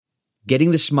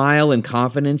Getting the smile and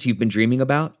confidence you've been dreaming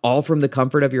about, all from the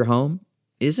comfort of your home,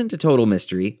 isn't a total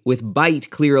mystery with Byte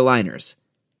clear aligners.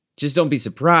 Just don't be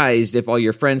surprised if all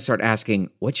your friends start asking,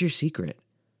 "What's your secret?"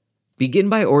 Begin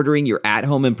by ordering your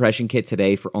at-home impression kit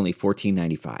today for only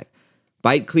 $14.95.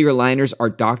 Byte clear aligners are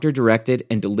doctor-directed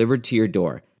and delivered to your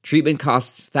door. Treatment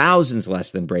costs thousands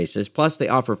less than braces, plus they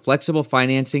offer flexible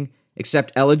financing,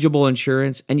 accept eligible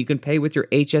insurance, and you can pay with your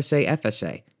HSA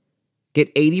FSA. Get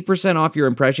 80% off your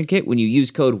impression kit when you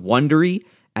use code WONDERY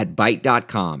at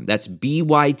Byte.com. That's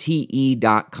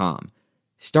BYTE.com.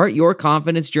 Start your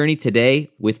confidence journey today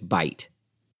with Byte.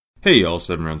 Hey y'all,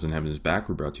 7 Rounds in Heaven is back.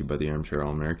 We're brought to you by the Armchair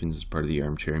All-Americans as part of the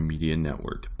Armchair Media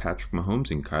Network. Patrick Mahomes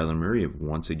and Kyler Murray have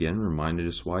once again reminded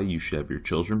us why you should have your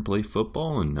children play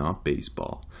football and not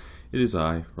baseball. It is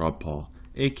I, Rob Paul,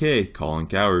 aka Colin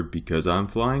Coward, because I'm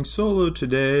flying solo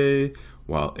today,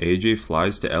 while AJ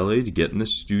flies to LA to get in the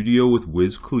studio with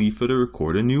Wiz Khalifa to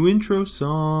record a new intro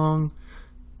song.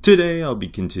 Today, I'll be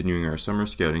continuing our summer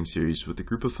scouting series with a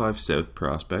group of 5 South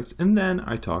prospects, and then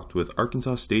I talked with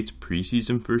Arkansas State's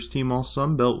preseason first-team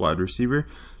All-Sun Belt wide receiver,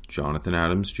 Jonathan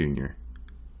Adams Jr.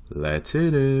 Let's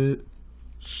hit it.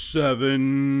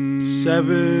 7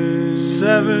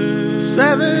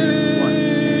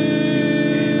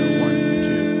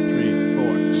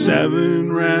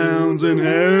 rounds in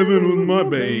heaven with my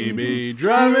baby,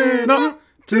 driving up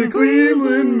to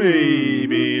Cleveland,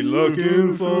 maybe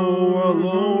looking for a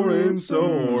Lawrence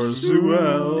or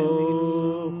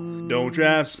Sewell. Don't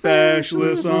draft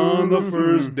specialists on the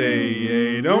first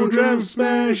day, don't draft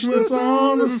specialists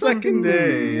on the second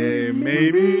day,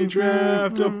 maybe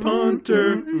draft a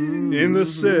punter in the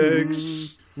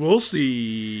 6th. We'll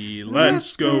see.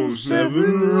 Let's go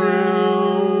 7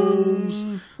 rounds.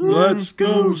 Let's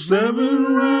go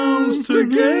 7 rounds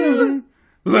together.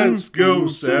 Let's go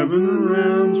 7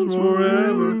 rounds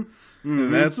forever.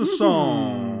 And that's a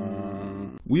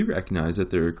song. We recognize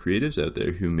that there are creatives out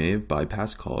there who may have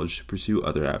bypassed college to pursue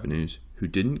other avenues, who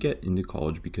didn't get into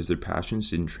college because their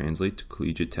passions didn't translate to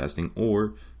collegiate testing,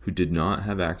 or who did not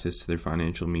have access to their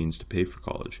financial means to pay for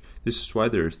college. This is why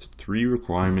there are 3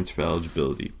 requirements for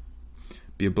eligibility.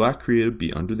 Be a black creative,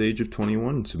 be under the age of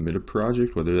 21, and submit a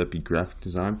project, whether that be graphic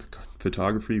design,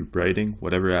 photography, writing,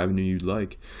 whatever avenue you'd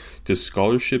like, to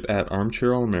scholarship at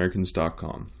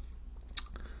armchairallamericans.com.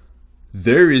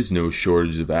 There is no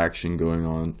shortage of action going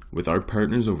on with our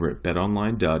partners over at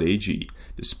betonline.ag.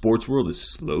 The sports world is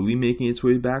slowly making its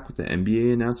way back with the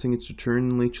NBA announcing its return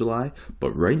in late July,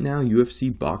 but right now UFC,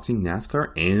 boxing,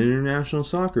 NASCAR, and international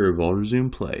soccer have all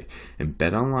resumed play, and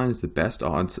BetOnline is the best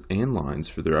odds and lines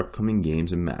for their upcoming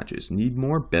games and matches. Need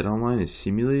more? BetOnline is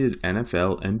simulated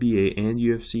NFL, NBA, and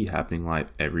UFC happening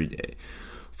live every day.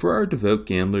 For our devout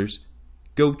gamblers,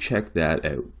 go check that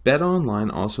out.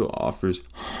 BetOnline also offers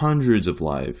hundreds of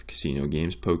live casino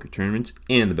games, poker tournaments,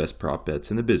 and the best prop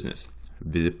bets in the business.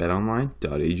 Visit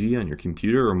betonline.ag on your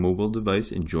computer or mobile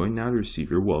device and join now to receive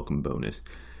your welcome bonus.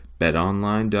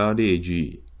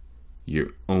 betonline.ag, your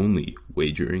only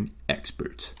wagering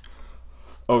experts.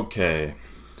 Okay,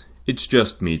 it's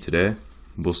just me today.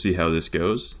 We'll see how this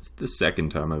goes. It's the second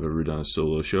time I've ever done a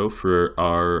solo show. For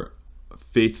our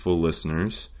faithful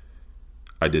listeners,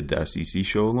 I did the SEC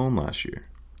show alone last year,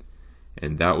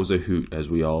 and that was a hoot,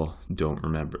 as we all don't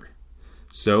remember.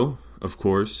 So, of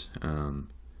course,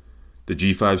 the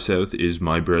G5 South is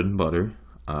my bread and butter.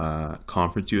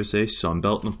 Conference USA, Sun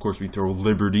Belt, and of course we throw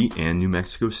Liberty and New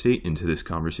Mexico State into this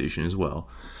conversation as well.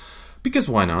 Because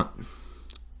why not?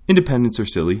 Independents are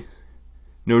silly.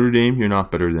 Notre Dame, you're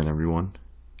not better than everyone.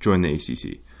 Join the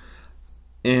ACC.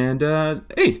 And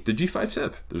hey, the G5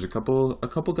 South. There's a couple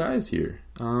guys here.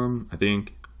 I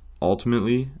think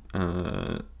ultimately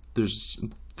there's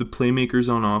the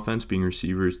playmakers on offense, being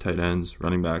receivers, tight ends,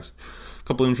 running backs. A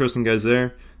couple interesting guys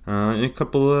there, and a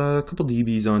couple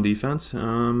DBs on defense.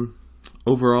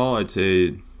 Overall, I'd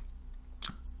say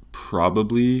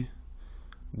probably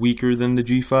weaker than the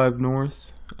G5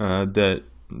 North.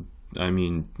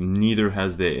 Neither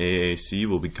has the AAC.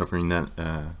 We'll be covering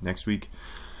that next week.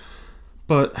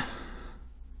 But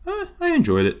I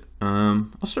enjoyed it. I'll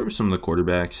start with some of the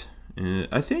quarterbacks.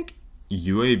 I think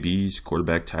UAB's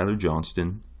quarterback, Tyler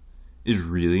Johnston, is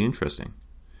really interesting.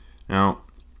 Now,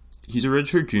 he's a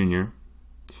redshirt junior.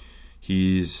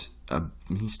 He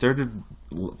started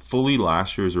fully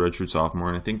last year as a redshirt sophomore,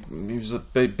 and I think he was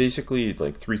basically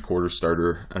like 3/4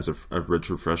 starter as a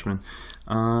redshirt freshman.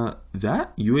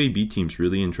 That UAB team's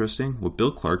really interesting. What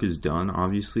Bill Clark has done,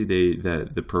 obviously,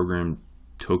 the program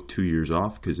took 2 years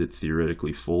off because it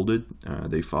theoretically folded.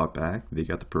 They fought back. They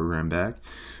got the program back.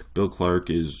 Bill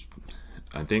Clark is,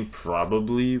 I think,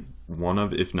 probably one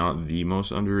of, if not the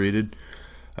most underrated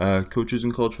coaches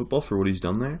in college football for what he's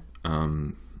done there. I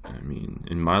mean,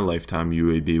 in my lifetime,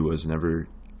 UAB was never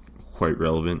quite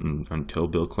relevant until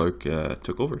Bill Clark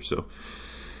took over. So,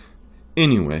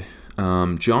 anyway,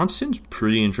 Johnston's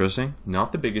pretty interesting.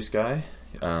 Not the biggest guy,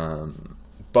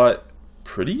 but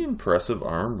pretty impressive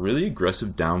arm. Really aggressive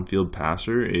downfield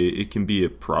passer. It can be a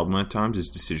problem at times. His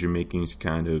decision making is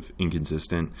kind of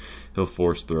inconsistent. He'll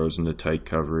force throws into tight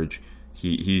coverage.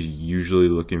 He's usually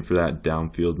looking for that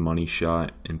downfield money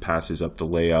shot and passes up to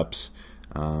layups.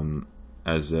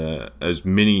 As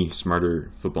many smarter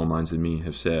football minds than me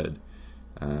have said,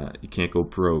 you can't go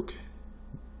broke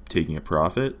taking a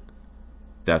profit.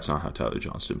 That's not how Tyler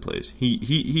Johnston plays.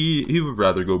 He would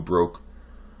rather go broke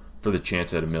for the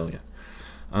chance at $1 million.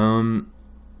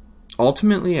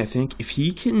 Ultimately, I think if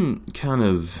he can kind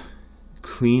of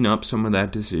clean up some of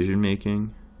that decision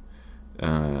making,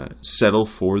 settle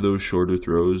for those shorter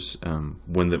throws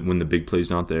when the big play's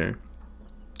not there,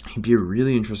 he'd be a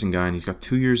really interesting guy, and he's got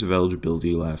 2 years of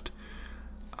eligibility left.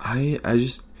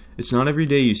 It's not every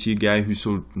day you see a guy who's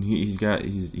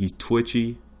he's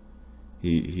twitchy.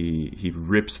 He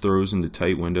rips throws into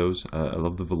tight windows. I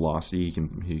love the velocity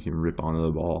he can rip onto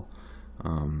the ball.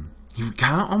 He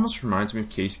kind of almost reminds me of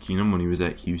Case Keenum when he was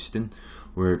at Houston,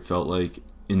 where it felt like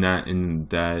in that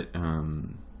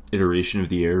iteration of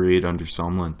the air raid under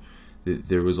Sumlin,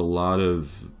 there was a lot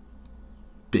of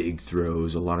big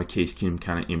throws, a lot of Case Keenum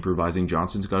kind of improvising.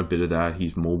 Johnston's got a bit of that.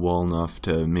 He's mobile enough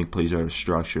to make plays out of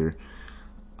structure.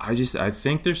 I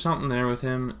think there's something there with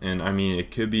him, and I mean,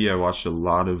 it could be. I watched a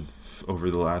lot of over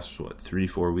the last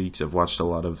 3-4 weeks. I've watched a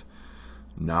lot of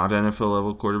not NFL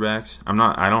level quarterbacks.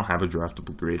 I don't have a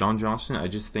draftable grade on Johnston. I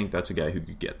just think that's a guy who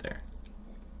could get there.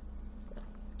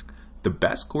 The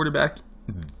best quarterback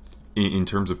in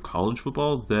terms of college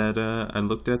football that I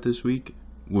looked at this week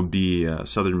would be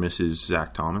Southern Miss's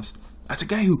Zach Thomas. That's a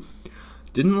guy who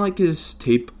didn't like his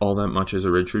tape all that much as a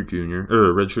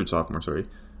redshirt sophomore, sorry.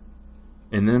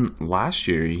 And then last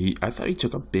year, I thought he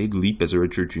took a big leap as a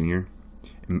redshirt junior.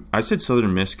 I said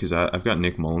Southern Miss because I've got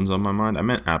Nick Mullins on my mind. I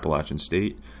meant Appalachian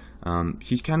State.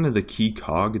 He's kind of the key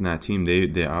cog in that team.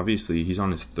 They obviously, he's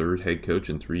on his third head coach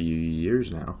in 3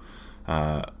 years now,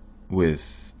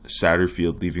 with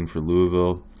Satterfield leaving for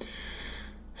Louisville.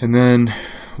 And then,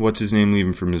 what's his name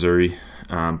leaving for Missouri?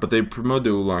 But they promoted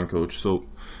the O-line coach. So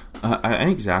I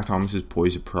think Zach Thomas is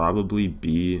poised to probably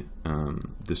be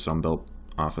the Sun Belt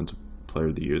Offensive Player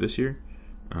of the Year this year.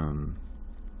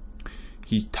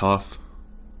 He's tough.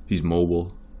 He's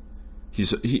mobile.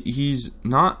 He's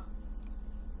not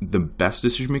the best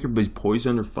decision maker, but he's poised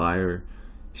under fire.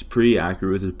 He's pretty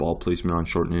accurate with his ball placement on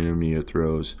short and intermediate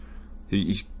throws.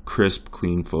 He's crisp,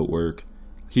 clean footwork.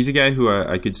 He's a guy who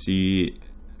I could see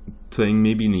playing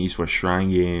maybe in the East-West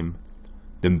Shrine game,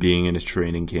 then being in a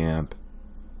training camp,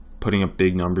 putting up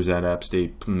big numbers at App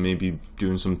State, maybe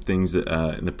doing some things in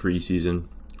the preseason,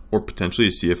 or potentially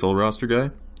a CFL roster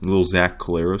guy. A little Zach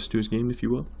Collaros to his game, if you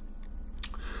will.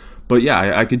 But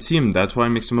yeah, I could see him. That's why I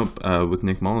mixed him up with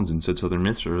Nick Mullins and said Southern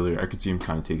Miss earlier. I could see him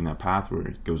kind of taking that path where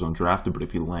he goes undrafted, but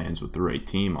if he lands with the right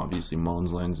team, obviously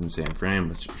Mullins lands in San Fran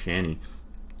with Shanny.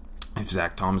 If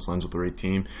Zach Thomas lands with the right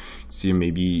team, see him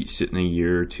maybe sitting a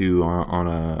year or two on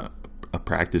a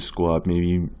practice squad,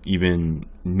 maybe even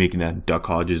making that Duck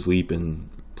Hodges leap and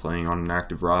playing on an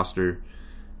active roster.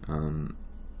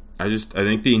 I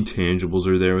think the intangibles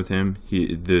are there with him.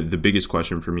 The biggest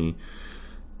question for me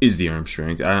is the arm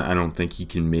strength. I don't think he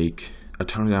can make a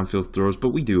ton of downfield throws, but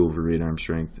we do overrate arm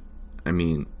strength. I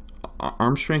mean,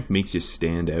 arm strength makes you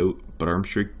stand out, but arm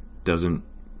strength doesn't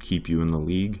keep you in the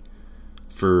league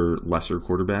for lesser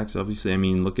quarterbacks, obviously. I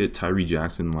mean, look at Tyree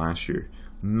Jackson last year.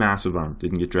 Massive arm.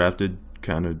 Didn't get drafted.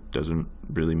 Kind of doesn't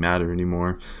really matter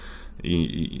anymore.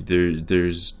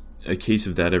 There's a case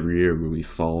of that every year where we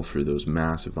fall for those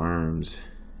massive arms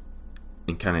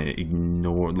and kind of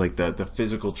ignore like the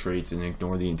physical traits and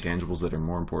ignore the intangibles that are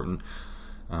more important.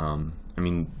 I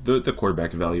mean, the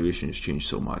quarterback evaluation has changed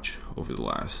so much over the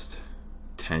last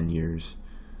 10 years.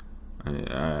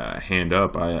 Hand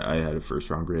up, I had a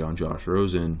first-round grade on Josh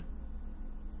Rosen,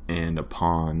 and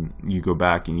upon you go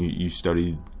back and you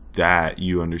study that,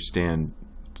 you understand,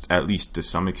 at least to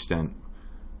some extent,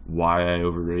 why I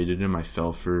overrated him. I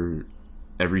fell for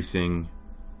everything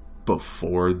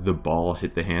before the ball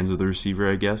hit the hands of the receiver,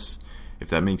 I guess, if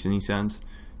that makes any sense.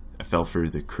 I fell for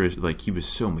he was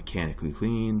so mechanically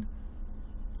clean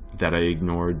that I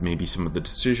ignored maybe some of the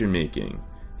decision making.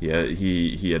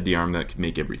 He had the arm that could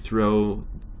make every throw,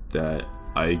 that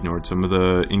I ignored some of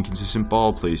the inconsistent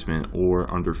ball placement, or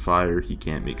under fire he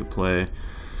can't make a play.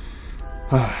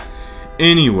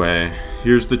 Anyway,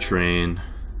 here's the train,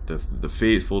 the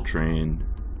fateful train.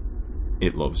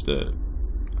 it loves to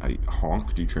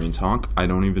honk. Do trains honk? I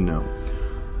don't even know.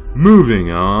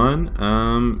 Moving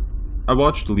on, I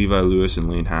watched Levi Lewis and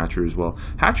Lane Hatcher as well.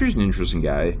 Hatcher's an interesting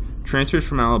guy. Transfers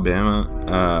from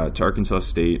Alabama to Arkansas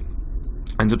State.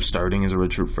 Ends up starting as a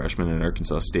redshirt freshman at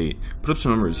Arkansas State. Put up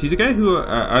some numbers. He's a guy who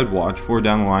I'd watch for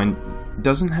down the line.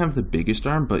 Doesn't have the biggest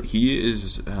arm, but he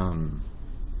is...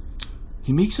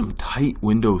 he makes some tight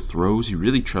window throws. He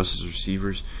really trusts his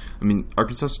receivers. I mean,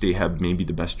 Arkansas State had maybe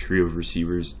the best trio of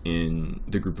receivers in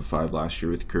the group of 5 last year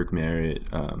with Kirk Merritt,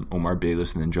 Omar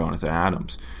Bayless, and then Jonathan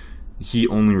Adams. He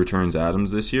only returns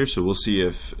Adams this year, so we'll see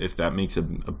if that makes a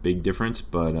big difference.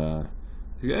 But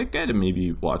I got to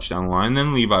maybe watch down the line. And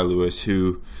then Levi Lewis,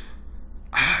 who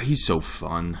he's so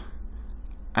fun.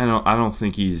 I don't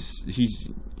think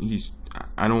he's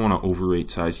I don't want to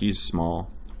overrate size. He's small.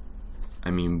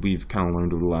 I mean, we've kind of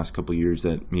learned over the last couple of years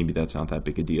that maybe that's not that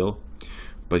big a deal.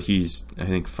 But he's, I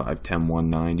think, 5'10",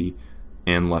 190,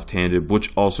 and left-handed,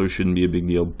 which also shouldn't be a big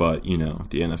deal. But, the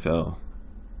NFL,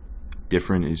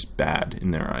 different is bad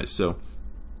in their eyes. So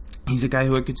he's a guy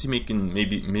who I could see making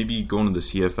maybe going to the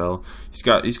CFL.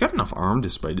 He's got enough arm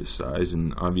despite his size,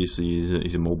 and obviously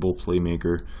he's a mobile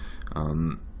playmaker.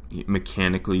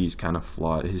 Mechanically, he's kind of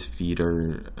flawed. His feet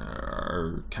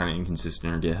are kind of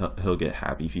inconsistent. He'll get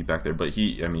happy feet back there, but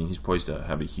he's poised to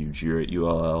have a huge year at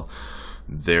ULL.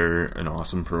 They're an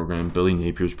awesome program. Billy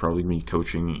Napier's probably going to be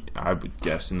coaching, I would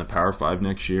guess, in the Power 5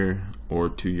 next year or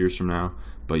 2 years from now.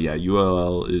 But yeah,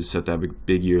 ULL is set to have a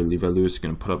big year. Levi Lewis is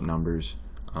going to put up numbers.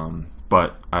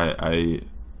 But I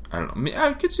don't know.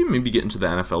 I could see maybe getting to the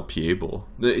NFL PA Bowl.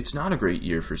 It's not a great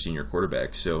year for senior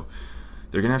quarterbacks, so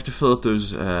they're going to have to fill up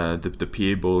those the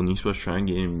PA Bowl and East-West Shrine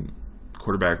Game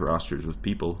quarterback rosters with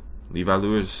people. Levi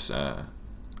Lewis,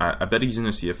 I bet he's in a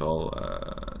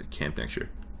CFL camp next year.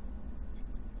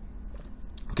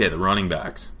 Okay, the running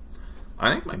backs.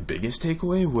 I think my biggest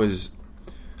takeaway was,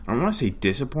 I don't want to say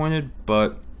disappointed,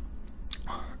 but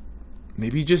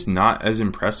maybe just not as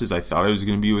impressed as I thought I was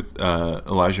going to be with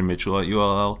Elijah Mitchell at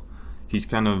ULL. He's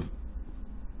kind of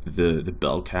the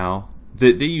bell cow.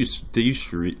 They used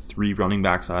 3 running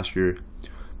backs last year.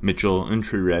 Mitchell and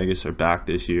Trey are back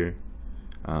this year.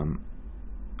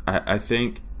 I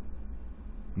think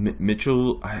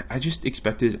Mitchell, I just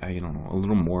expected, a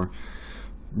little more.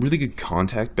 Really good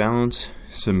contact balance,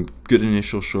 some good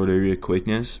initial short area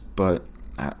quickness, but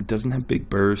doesn't have big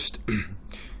burst.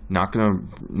 Not going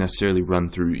to necessarily run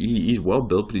through. He's well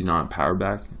built, but he's not a power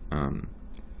back.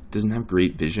 Doesn't have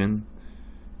great vision.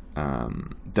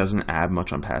 Doesn't add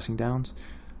much on passing downs.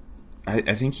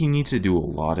 I think he needs to do a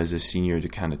lot as a senior to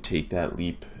kind of take that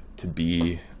leap to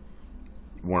be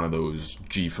one of those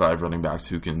G5 running backs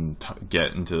who can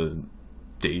get into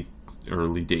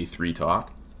early day 3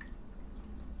 talk.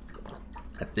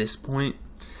 At this point,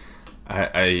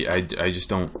 I just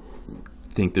don't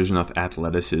think there's enough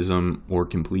athleticism or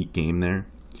complete game there.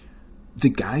 The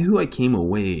guy who I came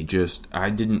away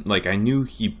I knew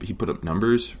he put up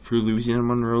numbers for Louisiana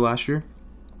Monroe last year,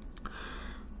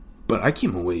 but I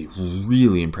came away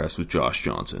really impressed with Josh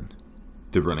Johnson,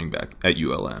 the running back at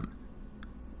ULM.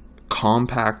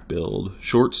 Compact build,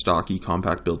 short, stocky,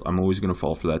 compact build. I'm always going to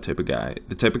fall for that type of guy.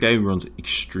 The type of guy who runs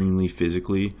extremely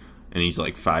physically, and he's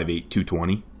like 5'8",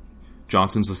 220.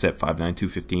 Johnson's the set 5'9",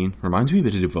 215. Reminds me a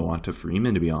bit of Devonta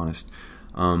Freeman, to be honest.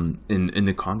 And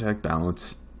the contact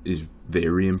balance is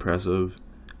very impressive.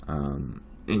 And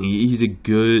he's a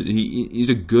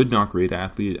good, not great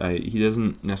athlete. He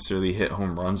doesn't necessarily hit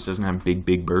home runs, doesn't have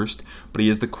big burst, but he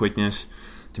has the quickness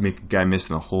to make a guy miss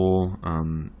in the hole.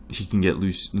 He can get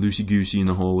loosey-goosey in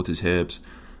the hole with his hips.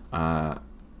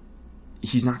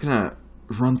 He's not going to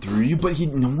run through you, but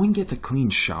no one gets a clean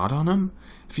shot on him.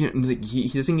 He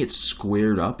doesn't get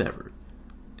squared up ever.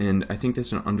 And I think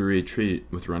that's an underrated trait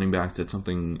with running backs. That's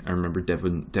something I remember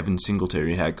Devin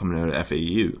Singletary had coming out of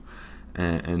FAU.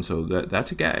 And so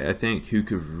that's a guy I think who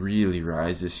could really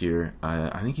rise this year.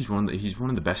 I think he's one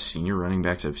of the best senior running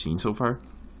backs I've seen so far.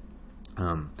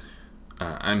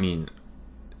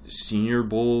 Senior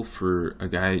Bowl for a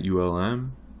guy at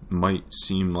ULM might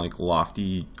seem like a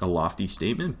lofty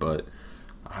statement, but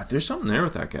there's something there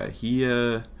with that guy. He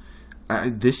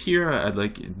this year I'd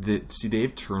like they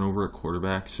have turnover at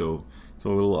quarterback, so it's a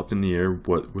little up in the air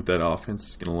what that offense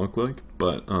is going to look like.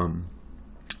 But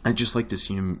I'd just like to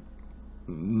see him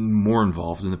more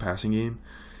involved in the passing game.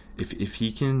 If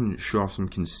he can show off some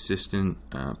consistent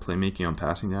playmaking on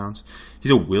passing downs,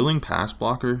 he's a willing pass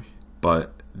blocker,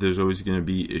 but there's always going to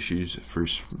be issues for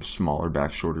smaller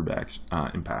backs, shorter backs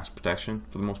in pass protection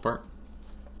for the most part.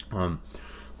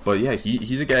 But yeah,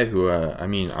 he's a guy who,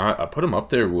 I put him up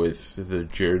there with the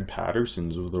Jared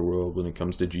Pattersons of the world when it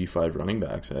comes to G5 running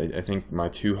backs. I think my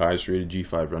 2 highest rated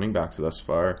G5 running backs thus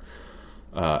far,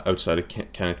 outside of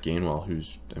Kenneth Gainwell,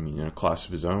 who's, in a class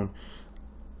of his own,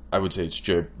 I would say it's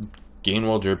Jared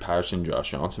Patterson,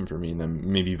 Josh Johnson for me, and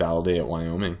then maybe Valade at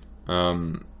Wyoming.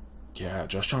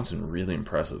 Josh Johnson, really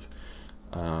impressive.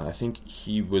 I think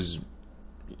he was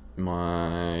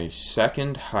my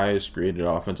second highest graded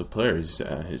offensive player is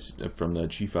from the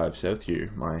G5 South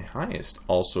here. My highest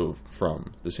also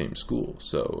from the same school.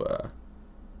 So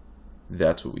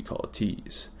that's what we call a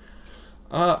tease.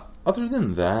 Other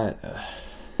than that,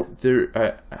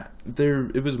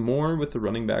 it was more with the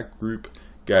running back group,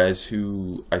 guys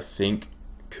who I think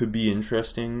could be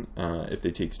interesting if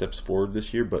they take steps forward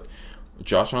this year. But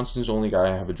Josh Johnson's the only guy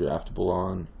I have a draftable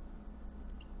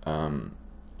on.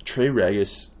 Trey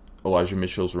Regis, Elijah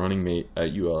Mitchell's running mate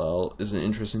at ULL, is an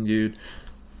interesting dude.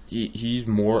 He's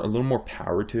a little more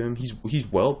power to him. He's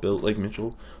well built like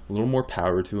Mitchell, a little more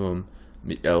power to him,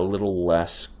 a little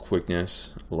less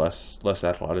quickness, less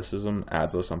athleticism,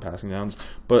 adds less on passing downs,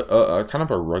 but kind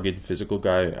of a rugged physical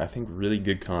guy. I think really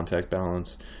good contact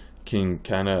balance. He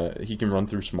can run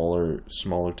through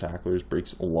smaller tacklers,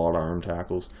 breaks a lot of arm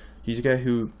tackles. He's a guy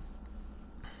who,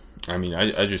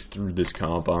 I just threw this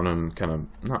comp on him kind of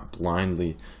not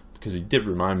blindly, because he did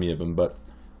remind me of him, but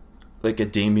like a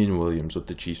Damian Williams with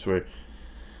the Chiefs, where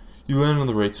you land on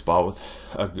the right spot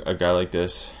with a guy like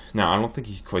this. Now, I don't think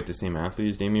he's quite the same athlete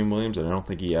as Damian Williams, and I don't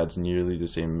think he adds nearly the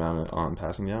same amount on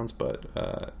passing downs,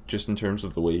 but just in terms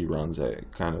of the way he runs,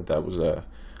 that was a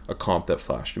comp that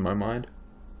flashed in my mind.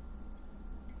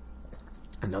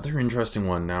 Another interesting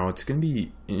one. Now, it's going to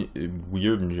be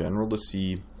weird in general to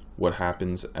see what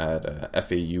happens at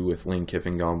FAU with Lane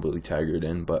Kiffin gone, Willie Taggart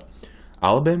in, but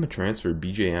Alabama transfer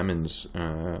BJ Emmons,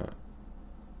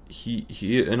 he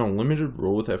in a limited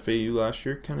role with FAU last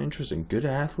year, kind of interesting. Good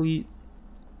athlete,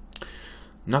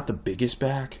 not the biggest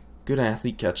back, good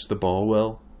athlete, catches the ball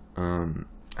well.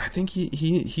 I think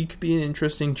he could be an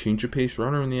interesting change of pace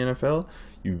runner in the NFL.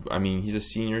 He's a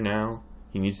senior now.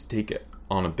 He needs to take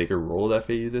on a bigger role at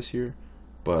FAU this year,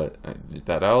 but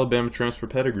that Alabama transfer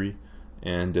pedigree.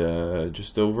 And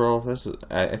just overall,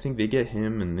 I think they get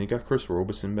him, and they got Chris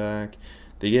Robeson back.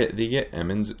 They get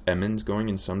Emmons going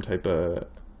in some type of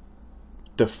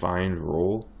defined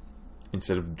role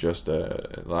instead of just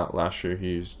last year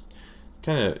he was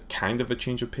kind of a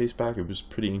change of pace back. It was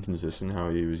pretty inconsistent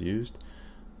how he was used,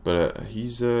 but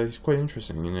he's quite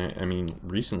interesting. And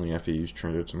recently FAU's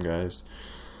turned out some guys.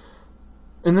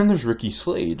 And then there's Ricky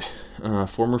Slade,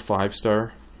 former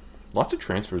 5-star. Lots of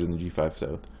transfers in the G5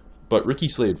 South. But Ricky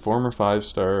Slade, former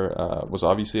 5-star, was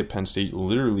obviously at Penn State,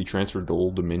 literally transferred to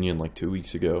Old Dominion like 2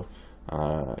 weeks ago.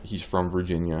 He's from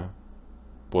Virginia,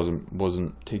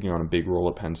 wasn't taking on a big role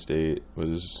at Penn State,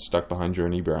 was stuck behind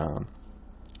Journey Brown.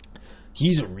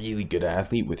 He's a really good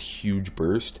athlete with huge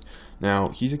burst. Now,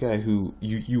 he's a guy who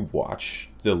you watch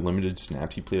the limited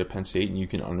snaps he played at Penn State, and you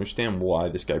can understand why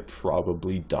this guy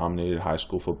probably dominated high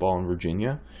school football in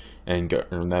Virginia and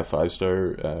earned that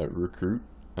 5-star recruit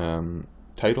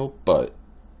title, but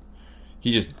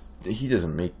he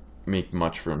doesn't make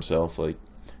much for himself. Like,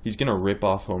 he's gonna rip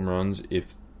off home runs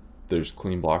if there's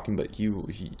clean blocking, but he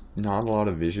not a lot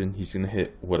of vision. He's gonna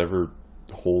hit whatever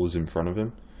hole is in front of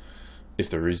him, if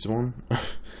there is one.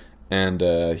 And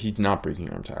he's not breaking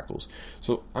arm tackles.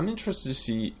 So I'm interested to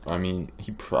see.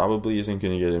 He probably isn't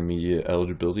going to get immediate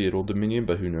eligibility at Old Dominion,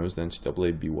 but who knows? The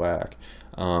NCAA be whack.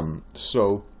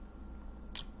 So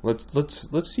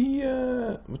let's see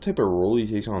what type of role he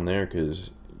takes on there,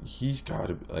 because he's got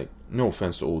to, no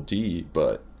offense to Old D,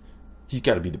 but he's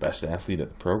got to be the best athlete at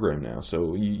the program now.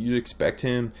 So you'd expect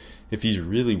him, if he's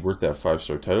really worth that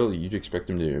 5-star title, you'd expect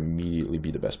him to immediately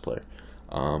be the best player.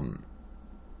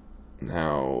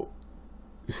 Now,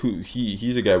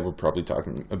 he's a guy we're probably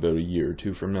talking about a year or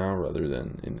two from now, rather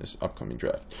than in this upcoming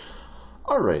draft.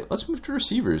 All right, let's move to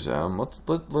receivers. Let's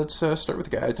start with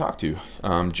the guy I talked to.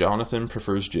 Jonathan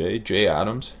prefers Jay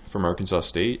Adams from Arkansas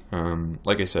State.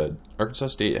 Like I said, Arkansas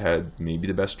State had maybe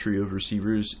the best trio of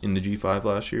receivers in the G5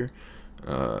 last year.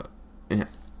 And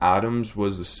Adams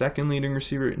was the second leading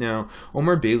receiver. Now,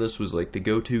 Omar Bayless was like the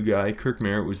go-to guy. Kirk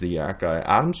Merritt was the yak guy.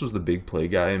 Adams was the big play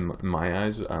guy in my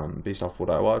eyes, based off what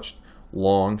I watched.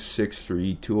 Long,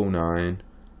 6'3", 209,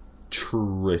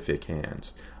 terrific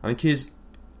hands. I think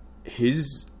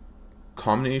his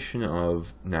combination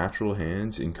of natural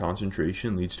hands and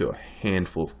concentration leads to a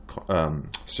handful of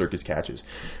circus catches.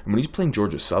 And when he's playing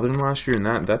Georgia Southern last year, and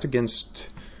that's against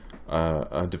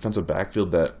a defensive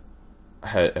backfield that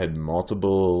had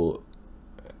multiple,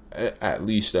 at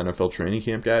least NFL training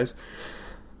camp guys,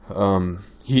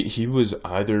 He was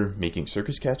either making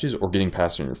circus catches or getting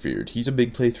pass interfered. He's a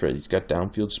big play threat. He's got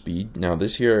downfield speed. Now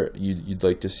this year, you'd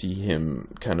like to see him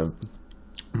kind of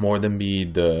more than be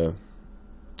the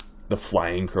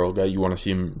flying curl guy. You want to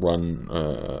see him run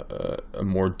a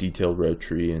more detailed route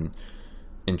tree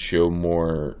and show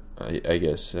more, I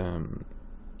guess,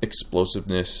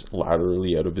 explosiveness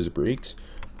laterally out of his breaks.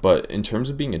 But in terms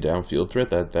of being a downfield threat,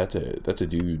 that's a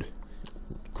dude.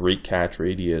 Great catch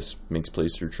radius, makes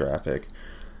plays through traffic.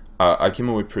 I came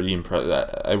away pretty impressed.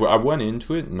 I went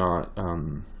into it not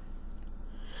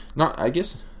I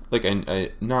guess like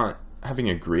I not having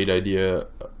a great idea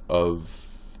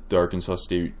of the Arkansas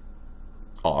State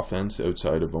offense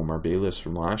outside of Omar Bayless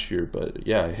from last year, but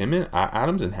yeah, him and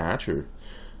Adams and Hatcher,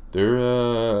 they're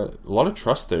a lot of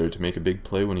trust there to make a big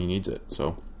play when he needs it.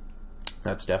 So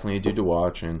that's definitely a dude to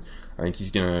watch, and I think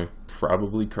he's gonna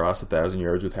probably cross 1,000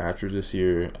 yards with Hatcher this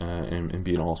year and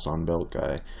be an all Sun Belt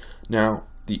guy. Now,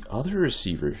 the other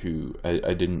receiver who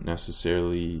I didn't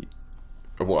necessarily,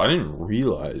 well, I didn't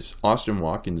realize, Austin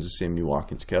Watkins is Sammy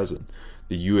Watkins' cousin,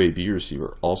 the UAB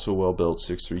receiver, also well built,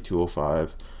 6'3",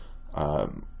 205.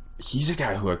 He's a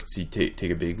guy who I could see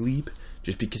take a big leap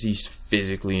just because he's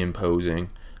physically imposing,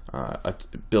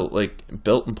 built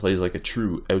and plays like a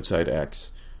true outside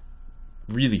X.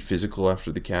 Really physical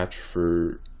after the catch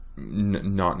for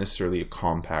not necessarily a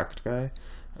compact guy.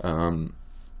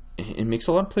 It makes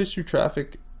a lot of plays through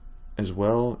traffic as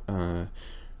well.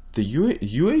 The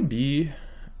UAB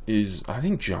is, I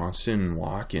think Johnson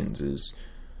Watkins is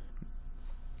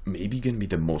maybe going to be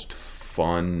the most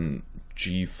fun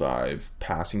G5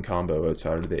 passing combo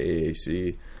outside of the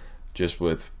AAC, just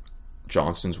with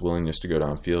Johnson's willingness to go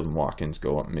downfield and Watkins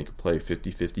go up and make a play,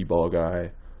 50-50 ball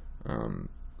guy.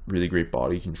 Really great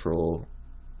body control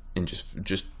and just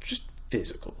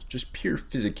physical, just pure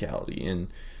physicality, and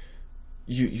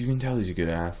you can tell he's a good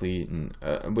athlete.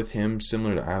 And with him,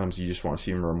 similar to Adams, you just want to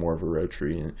see him run more of a route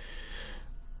tree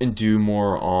and do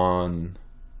more on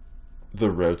the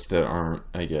routes that aren't,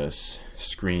 I guess,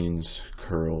 screens,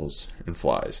 curls, and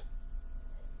flies.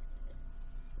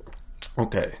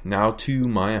 Okay, now to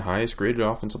my highest graded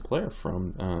offensive player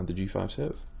from the G5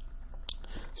 Civ.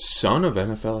 Son of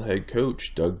NFL head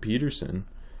coach Doug Peterson,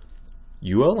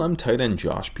 ULM tight end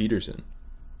Josh Peterson.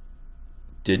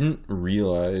 Didn't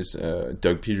realize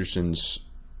Doug Peterson's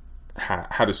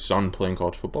had a son playing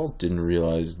college football. Didn't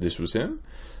realize this was him.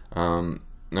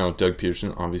 Now, Doug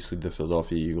Peterson, obviously the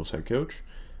Philadelphia Eagles head coach,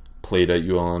 played at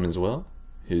ULM as well.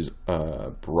 His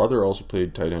brother also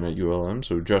played tight end at ULM.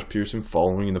 So Josh Peterson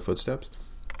following in the footsteps.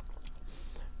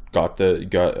 Doug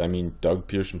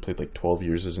Peterson played like 12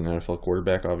 years as an NFL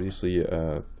quarterback, obviously,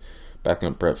 backing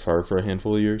up Brett Favre for a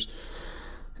handful of years.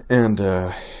 And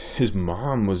his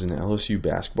mom was an LSU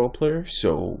basketball player,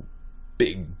 so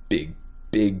big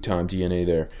time DNA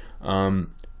there.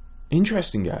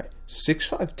 Interesting guy,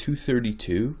 6'5",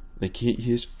 232. Like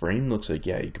his frame looks like,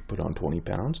 yeah, he could put on 20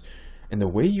 pounds. And the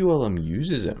way ULM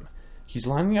uses him, he's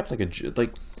lining up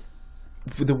like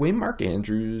the way Mark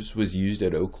Andrews was used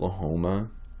at Oklahoma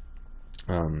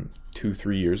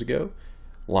 2-3 years ago,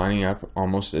 lining up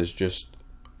almost as just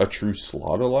a true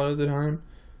slot a lot of the time.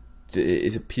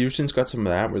 Peterson's got some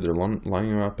of that where they're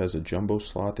lining him up as a jumbo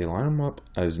slot. They line him up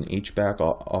as an H-back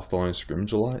off the line of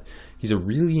scrimmage a lot. He's a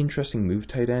really interesting move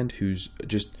tight end who's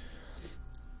just,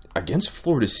 against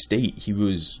Florida State, he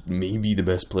was maybe the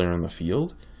best player on the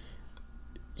field.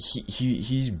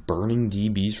 He's burning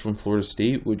DBs from Florida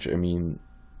State, which, I mean,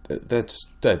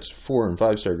 that's 4 and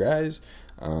 5 star guys.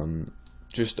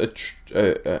 Just a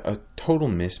total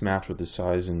mismatch with his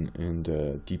size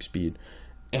and deep speed,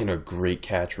 and a great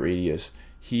catch radius.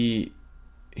 He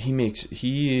makes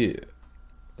the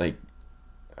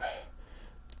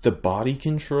body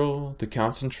control, the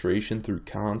concentration through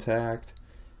contact.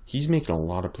 He's making a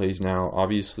lot of plays now.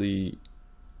 Obviously,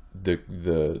 the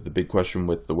big question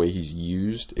with the way he's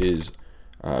used is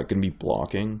going to be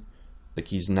blocking. Like,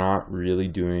 he's not really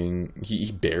doing. He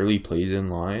barely plays in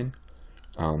line.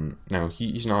 Now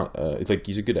he's not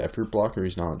he's a good effort blocker.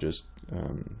 He's not just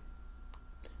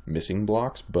missing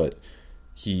blocks, but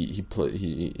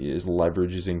his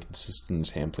leverage is inconsistent.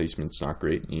 His hand placement's not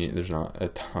great. There's not a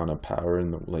ton of power,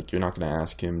 and you're not going to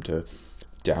ask him to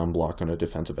down block on a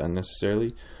defensive end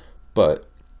necessarily. But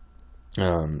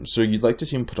so you'd like to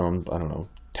see him put on, I don't know,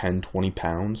 10-20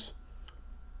 pounds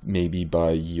maybe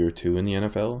by year 2 in the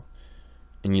NFL.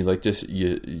 And you'd like to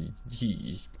see,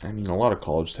 a lot of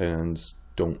college tight ends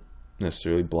don't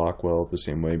necessarily block well the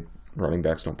same way running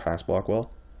backs don't pass block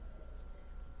well.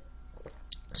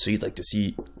 So you'd like to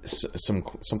see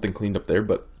something cleaned up there,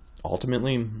 but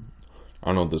ultimately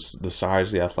I don't know, the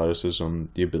size, the athleticism,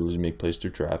 the ability to make plays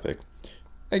through traffic.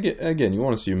 Again, you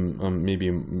want to see him maybe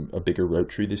a bigger route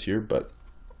tree this year, but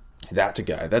that's a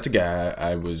guy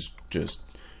I was just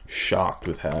shocked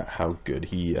with how good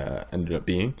he ended up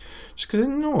being, just because I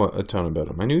didn't know a ton about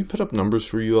him. I knew he put up numbers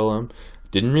for ULM.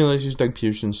 Didn't realize he was Doug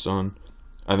Pearson's son.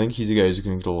 I think he's a guy who's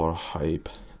going to get a lot of hype,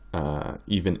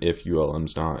 even if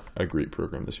ULM's not a great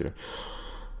program this year.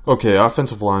 Okay,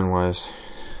 offensive line-wise,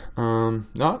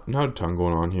 not a ton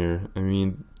going on here. I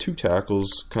mean, 2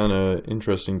 tackles, kind of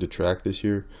interesting to track this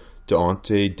year.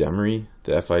 Deontay Demery,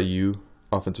 the FIU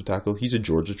offensive tackle. He's a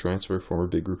Georgia transfer, former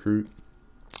big recruit,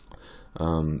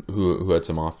 who had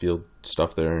some off-field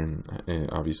stuff there, and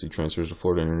obviously transfers to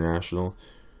Florida International.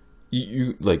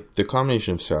 You like the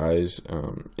combination of size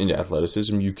and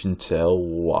athleticism. You can tell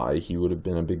why he would have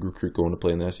been a big recruit going to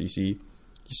play in the SEC.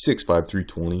 He's 6'5",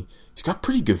 320. He's got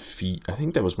pretty good feet. I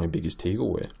think that was my biggest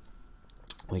takeaway.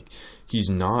 Like, he's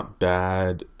not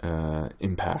bad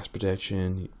in pass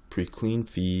protection. Pretty clean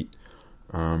feet.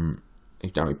 Now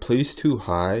he plays too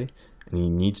high, and he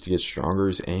needs to get stronger.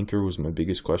 His anchor was my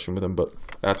biggest question with him, but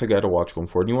that's a guy to watch going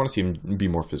forward. You want to see him be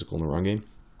more physical in the run game.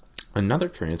 Another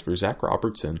transfer, Zach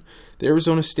Robertson, the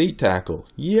Arizona State tackle.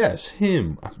 Yes,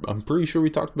 him. I'm pretty sure we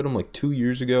talked about him like 2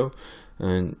 years ago,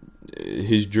 and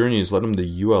his journey has led him to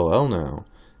ULL now.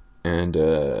 And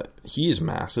he is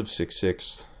massive,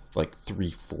 6'6", like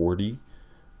 340,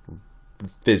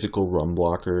 physical run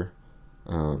blocker.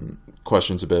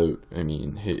 Questions about,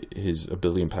 his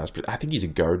ability in pass, but I think he's a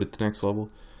guard at the next level.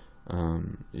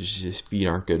 His feet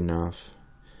aren't good enough.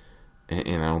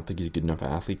 And I don't think he's a good enough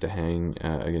athlete to hang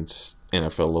against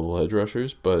NFL level edge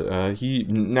rushers. But I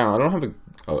don't have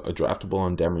a draftable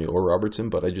on Demery or Robertson,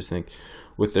 but I just think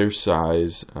with their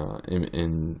size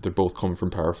and they're both coming from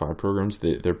Power 5 programs,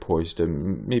 they're poised to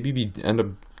maybe end up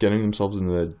getting themselves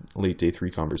into the late day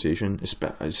 3 conversation,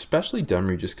 especially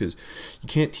Demery, just because you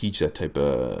can't teach that type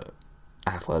of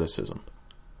athleticism.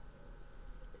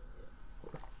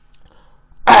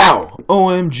 Ow!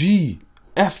 OMG!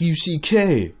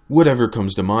 F-U-C-K, whatever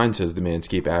comes to mind, says the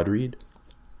Manscaped ad read.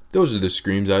 Those are the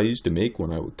screams I used to make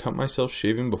when I would cut myself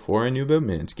shaving before I knew about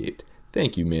Manscaped.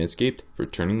 Thank you, Manscaped, for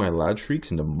turning my loud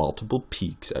shrieks into multiple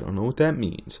peaks. I don't know what that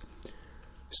means.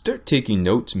 Start taking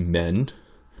notes, men.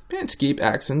 Manscaped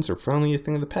accents are finally a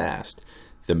thing of the past.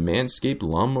 The Manscaped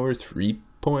Lawnmower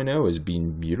 3.0 is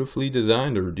being beautifully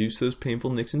designed to reduce those painful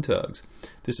nicks and tugs.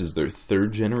 This is their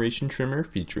 3rd generation trimmer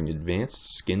featuring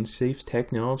advanced skin-safe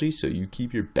technology so you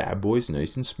keep your bad boys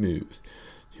nice and smooth.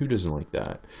 Who doesn't like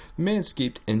that? The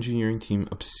Manscaped engineering team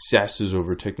obsesses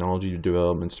over technology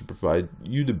developments to provide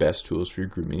you the best tools for your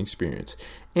grooming experience.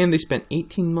 And they spent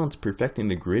 18 months perfecting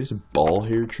the greatest ball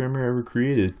hair trimmer ever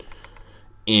created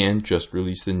and just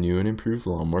released the new and improved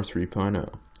Lawnmower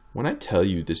 3.0. When I tell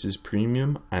you this is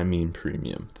premium, I mean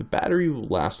premium. The battery will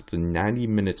last up to 90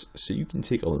 minutes so you can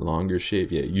take a longer shave.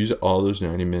 Yeah, use all those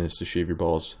 90 minutes to shave your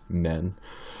balls, men.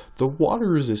 The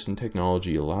water-resistant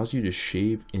technology allows you to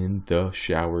shave in the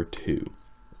shower too.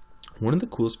 One of the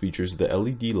coolest features is the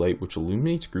LED light, which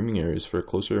illuminates grooming areas for a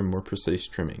closer and more precise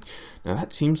trimming. Now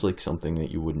that seems like something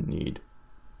that you wouldn't need.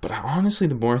 But honestly,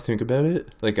 the more I think about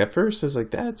it, like at first I was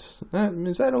like,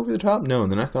 is that over the top? No,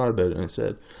 and then I thought about it and I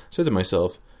said to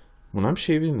myself, when I'm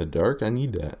shaving in the dark, I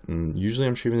need that. And usually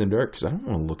I'm shaving in the dark because I don't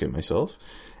want to look at myself.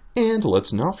 And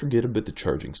let's not forget about the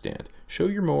charging stand. Show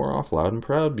your mower off loud and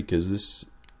proud because this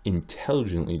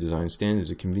intelligently designed stand is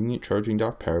a convenient charging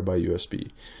dock powered by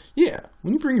USB. Yeah,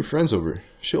 when you bring your friends over,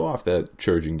 show off that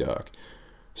charging dock.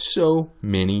 So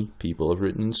many people have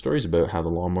written in stories about how the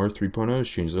Lawnmower 3.0 has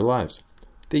changed their lives.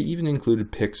 They even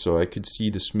included pics so I could see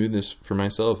the smoothness for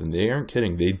myself, and they aren't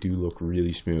kidding. They do look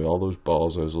really smooth. All those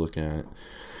balls I was looking at.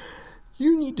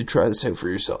 You need to try this out for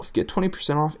yourself. Get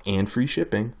 20% off and free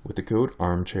shipping with the code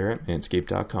armchair at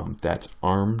manscaped.com. That's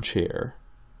armchair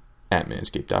at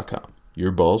manscaped.com.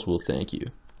 Your balls will thank you.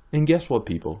 And guess what,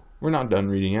 people? We're not done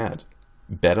reading ads.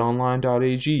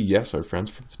 BetOnline.ag, yes, our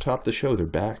friends from the top of the show, they're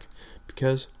back.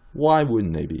 Because why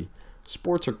wouldn't they be?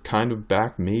 Sports are kind of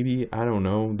back, maybe. I don't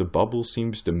know. The bubble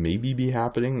seems to maybe be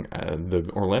happening. The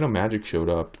Orlando Magic showed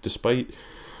up despite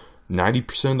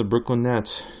 90% of the Brooklyn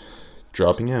Nets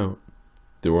dropping out.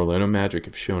 The Orlando Magic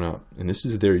have shown up, and this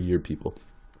is their year, people.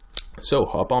 So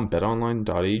hop on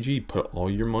betonline.ag, put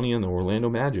all your money on the Orlando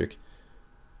Magic,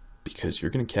 because you're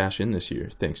going to cash in this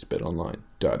year thanks to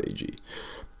betonline.ag.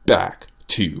 Back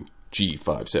to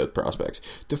G5 South prospects.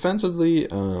 Defensively,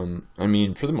 for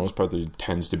the most part, there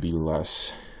tends to be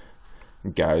less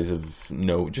guys of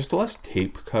note, just less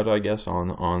tape cut, I guess,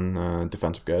 on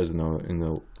defensive guys in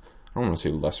the I don't want to say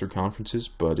lesser conferences,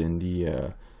 but in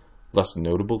the less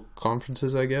notable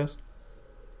conferences, I guess.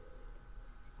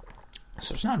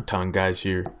 So there's not a ton of guys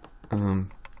here. In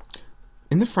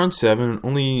the front seven,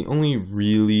 only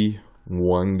really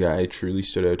one guy truly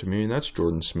stood out to me, and that's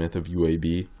Jordan Smith of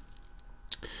UAB.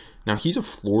 Now, he's a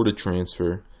Florida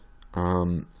transfer,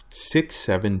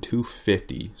 6'7",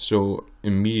 250. So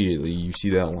immediately you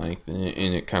see that length,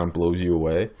 and it kind of blows you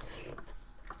away.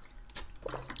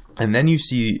 And then you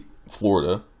see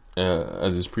Florida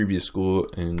as his previous school,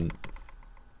 and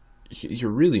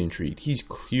you're really intrigued. He's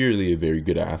clearly a very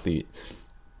good athlete,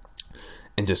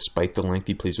 and despite the length,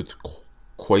 he plays with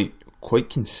quite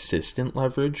consistent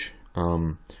leverage.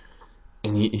 And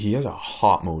he has a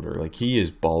hot motor. Like, he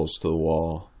is balls to the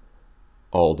wall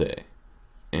all day,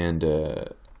 and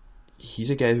he's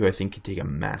a guy who I think could take a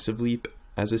massive leap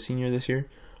as a senior this year.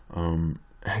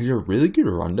 He's a really good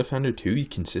run defender too. He's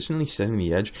consistently setting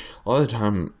the edge. A lot of the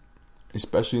time,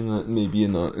 especially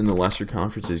in the lesser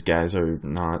conferences, guys are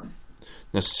not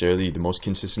necessarily the most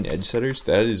consistent edge setters.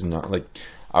 That is not, like,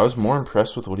 I was more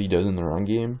impressed with what he does in the run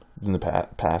game than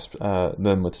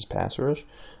than with his pass rush.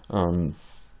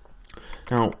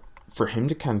 Now, for him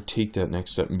to kind of take that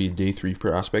next step and be a day 3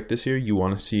 prospect this year, you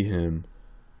want to see him.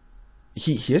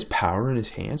 He has power in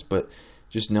his hands, but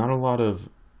just not a lot of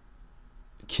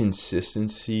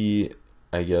consistency,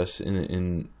 I guess,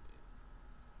 in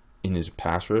his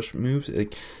pass rush moves.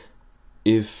 Like,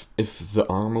 if the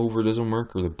arm over doesn't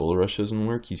work or the bull rush doesn't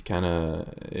work, he's kind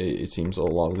of, it seems a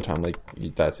lot of the time like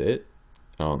that's it.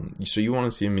 So you want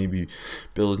to see him maybe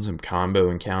building some combo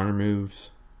and counter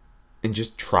moves and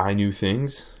just try new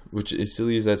things, which, as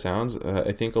silly as that sounds,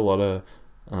 I think a lot of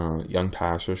young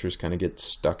pass rushers kind of get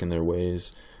stuck in their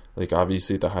ways. Like,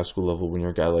 obviously at the high school level, when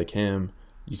you're a guy like him,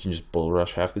 you can just bull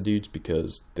rush half the dudes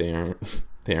because they aren't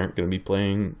going to be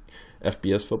playing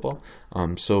FBS football.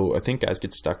 So I think guys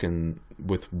get stuck in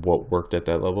with what worked at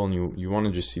that level, and you want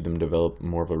to just see them develop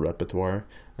more of a repertoire.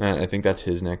 And I think that's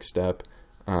his next step.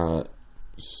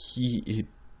 He's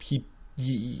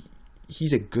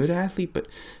a good athlete, but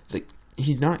like,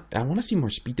 he's not. I want to see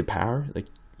more speed to power. Like,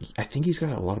 I think he's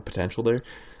got a lot of potential there.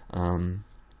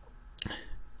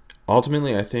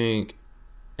 Ultimately, I think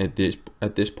at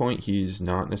this point, he's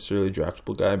not necessarily a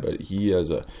draftable guy, but he has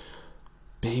a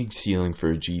big ceiling for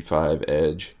a G5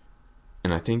 edge,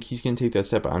 and I think he's going to take that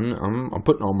step. I'm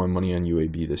putting all my money on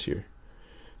UAB this year,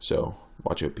 so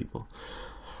watch out, people.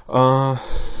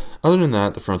 Other than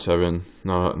that, the front seven,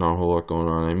 not a whole lot going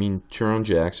on. I mean, Teron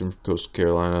Jackson from Coastal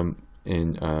Carolina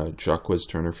and Jacquez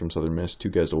Turner from Southern Miss, 2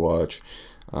 guys to watch.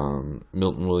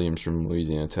 Milton Williams from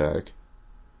Louisiana Tech,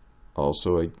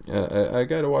 also a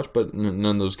guy to watch, but none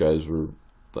of those guys were,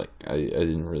 like, I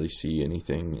didn't really see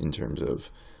anything in terms of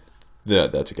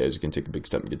that's a guy who's going to take a big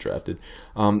step and get drafted.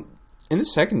 In the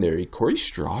secondary, Corey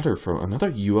Straughter from another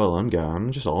ULM guy.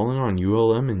 I'm just all in on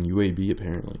ULM and UAB,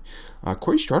 apparently.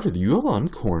 Corey Straughter, the ULM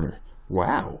corner.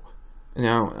 Wow.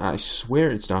 Now, I swear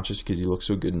it's not just because he looks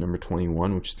so good in number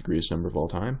 21, which is the greatest number of all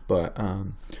time, but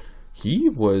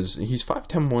he's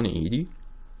 5'10", 180.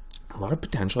 A lot of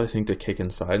potential, I think, to kick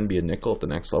inside and be a nickel at the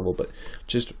next level, but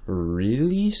just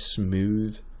really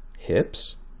smooth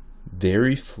hips,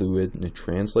 very fluid, and it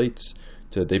translates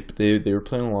to they were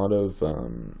playing a lot of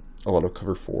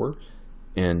cover 4,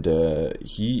 and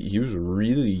he was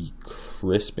really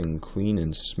crisp and clean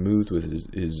and smooth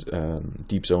with his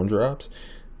deep zone drops,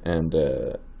 and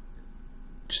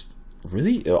just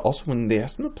really, also when they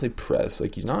asked him to play press,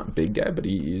 like, he's not a big guy, but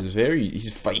he's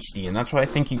feisty, and that's why I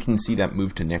think you can see that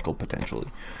move to nickel potentially,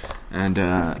 and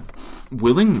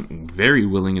very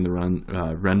willing in the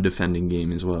run defending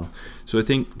game as well. So I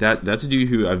think that's a dude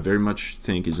who I very much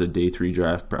think is a day 3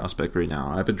 draft prospect right now.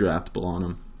 I have a draftable on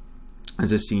him.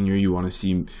 As a senior, you want to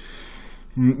see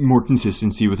more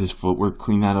consistency with his footwork,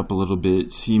 clean that up a little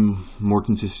bit, see more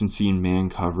consistency in man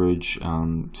coverage.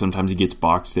 Sometimes he gets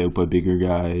boxed out by bigger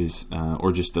guys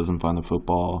or just doesn't find the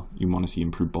football. You want to see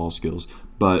improved ball skills.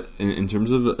 But in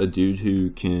terms of a dude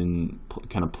who can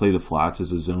kind of play the flats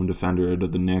as a zone defender out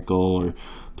of the nickel, or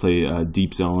play a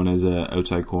deep zone as an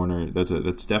outside corner,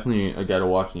 that's definitely a guy to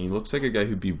watch. And he looks like a guy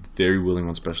who'd be very willing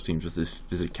on special teams with his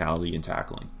physicality and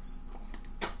tackling.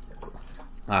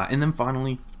 And then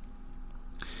finally,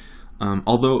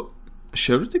 although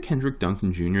shout out to Kendrick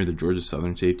Duncan Jr., the Georgia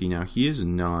Southern safety. Now, he is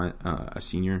not a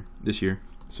senior this year,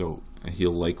 so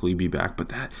he'll likely be back. But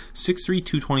that 6'3",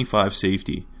 225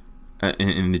 safety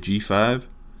in the G5,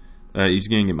 he's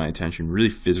going to get my attention. Really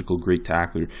physical, great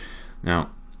tackler. Now,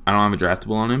 I don't have a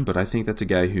draftable on him, but I think that's a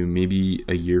guy who maybe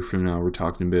a year from now we're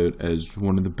talking about as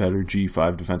one of the better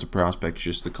G5 defensive prospects.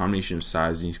 Just the combination of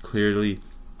size, and he's clearly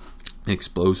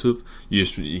explosive. He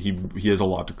has a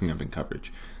lot to clean up in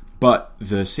coverage. But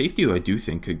the safety who I do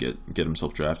think could get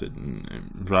himself drafted,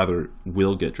 and rather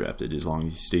will get drafted as long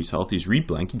as he stays healthy, is Reed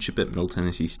Blankenship at Middle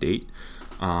Tennessee State.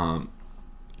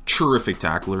 Terrific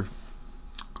tackler.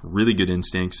 Really good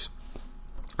instincts.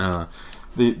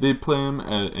 They play him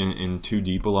in too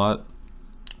deep a lot.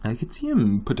 I could see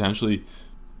him potentially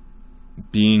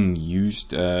being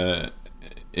used as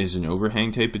an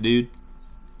overhang type of dude.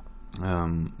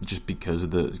 Just because of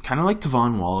the kind of like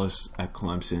Kevon Wallace at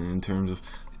Clemson in terms of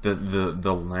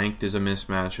the length is a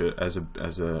mismatch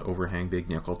as a overhang big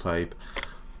nickel type.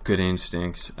 Good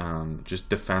instincts. Just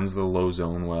defends the low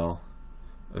zone well,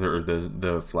 or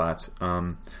the flats.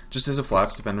 Just as a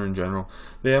flats defender in general,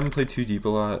 they haven't played too deep a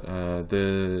lot.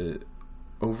 The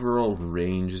overall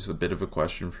range is a bit of a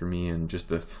question for me, and just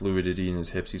the fluidity in his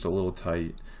hips, he's a little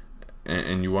tight,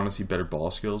 and you want to see better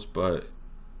ball skills. But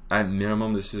at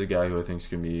minimum, this is a guy who I think is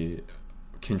going to be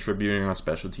contributing on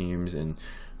special teams and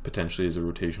potentially as a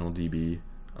rotational DB,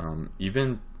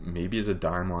 even maybe as a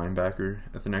dime linebacker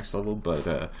at the next level.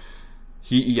 But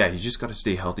he's just got to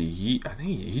stay healthy. I think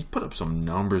he's put up some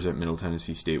numbers at Middle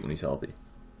Tennessee State when he's healthy.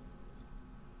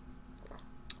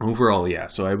 Overall, yeah.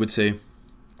 So I would say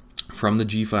from the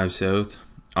G5 South,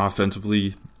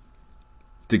 offensively,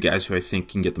 the guys who I think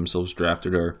can get themselves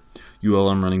drafted are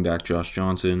ULM running back Josh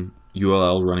Johnson,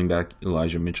 ULL running back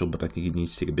Elijah Mitchell, but I think he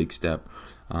needs to take a big step.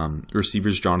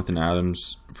 Receivers Jonathan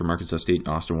Adams from Arkansas State and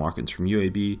Austin Watkins from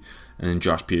UAB, and then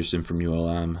Josh Pearson from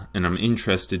ULM. And I'm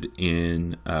interested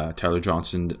in Tyler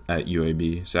Johnson at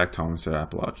UAB, Zach Thomas at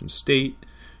Appalachian State,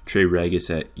 Trey Regis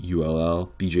at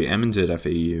ULL, BJ Emmons at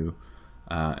FAU,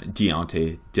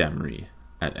 Deontay Demery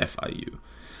at FIU.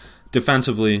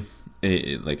 Defensively,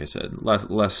 like I said,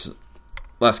 less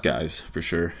guys for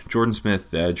sure. Jordan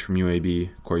Smith, the edge from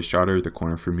UAB, Corey Schroeder, the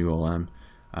corner from ULM,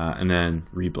 and then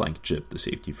Reed Blankenship, the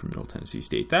safety from Middle Tennessee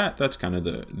State. That's kind of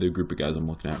the group of guys I'm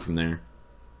looking at from there.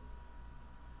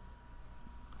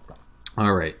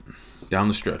 All right, down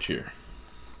the stretch here.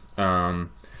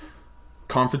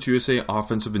 Conference USA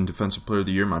Offensive and Defensive Player of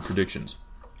the Year, my predictions.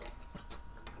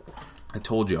 I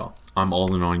told y'all, I'm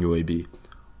all in on UAB.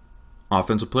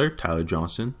 Offensive player, Tyler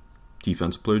Johnson.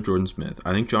 Defensive player, Jordan Smith.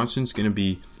 I think Johnson's going to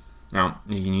be... Now,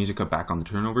 he needs to cut back on the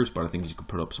turnovers, but I think he's going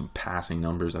to put up some passing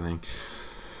numbers. I think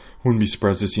wouldn't be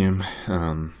surprised to see him,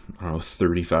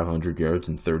 3,500 yards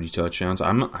and 30 touchdowns.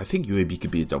 I think UAB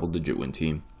could be a double-digit win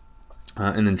team.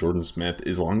 And then Jordan Smith,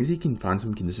 as long as he can find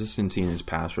some consistency in his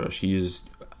pass rush, he is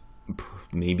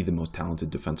maybe the most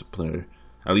talented defensive player,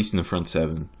 at least in the front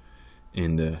seven,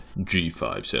 in the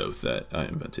G5 South that I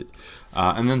invented.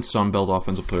 And then Sunbelt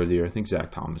Offensive Player of the Year. I think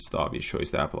Zach Thomas, the obvious choice,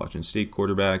 the Appalachian State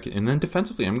quarterback. And then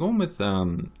defensively, I'm going with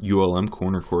ULM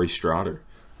corner Corey Schroeder.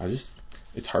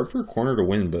 It's hard for a corner to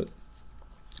win, but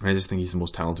I just think he's the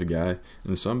most talented guy in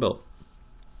the Sunbelt.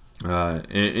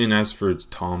 And as for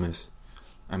Thomas,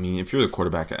 I mean, if you're the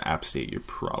quarterback at App State, you're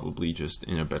probably just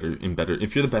in better.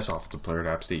 If you're the best offensive player at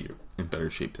App State, you're in better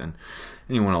shape than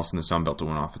anyone else in the Sun Belt to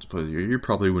win Offensive Player of the Year. You're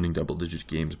probably winning double-digit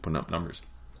games and putting up numbers.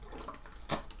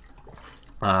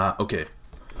 Okay.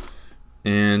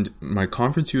 And my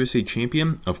Conference USA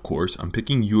champion, of course, I'm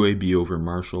picking UAB over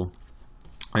Marshall.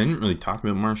 I didn't really talk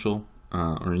about Marshall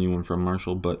or anyone from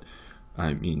Marshall, but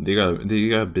I mean, they got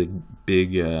a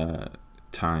big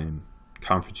time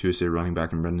Conference USA running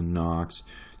back in Brendan Knox.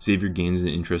 Xavier Gaines is an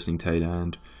interesting tight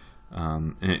end.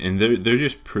 And they're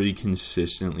just pretty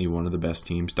consistently one of the best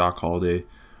teams. Doc Holliday,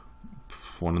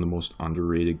 one of the most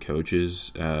underrated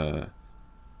coaches,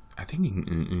 I think,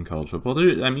 in college football.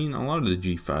 A lot of the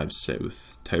G5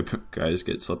 South type of guys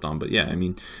get slept on. But yeah, I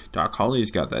mean, Doc Holliday's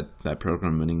got that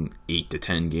program winning 8 to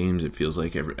 10 games, it feels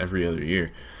like, every other year.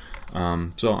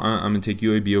 So I'm going to take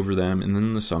UAB over them. And then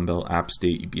in the Sun Belt, App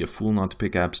State, you'd be a fool not to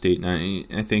pick App State. And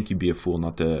I think you'd be a fool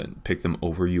not to pick them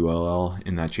over ULL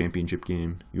in that championship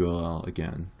game. ULL,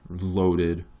 again,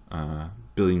 loaded.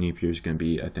 Billy Napier is going to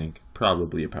be, I think,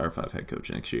 probably a Power 5 head coach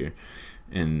next year.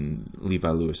 And Levi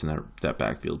Lewis in that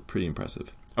backfield, pretty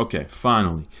impressive. Okay,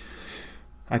 finally,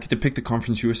 I get to pick the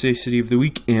Conference USA City of the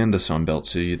Week and the Sun Belt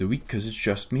City of the Week because it's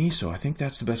just me, so I think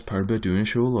that's the best part about doing a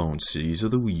show alone. Cities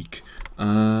of the Week.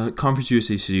 Conference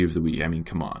USA City of the Week. I mean,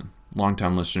 come on.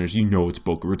 Longtime listeners, you know it's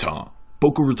Boca Raton.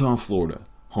 Boca Raton, Florida.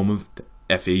 Home of the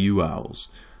FAU Owls.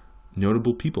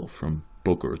 Notable people from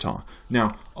Boca Raton.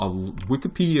 Now,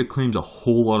 Wikipedia claims a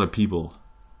whole lot of people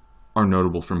are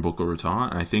notable from Boca Raton.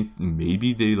 I think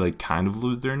maybe they kind of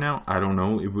live there now. I don't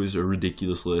know. It was a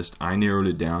ridiculous list. I narrowed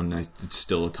it down, and it's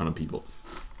still a ton of people.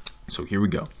 So here we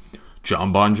go.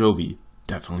 John Bon Jovi,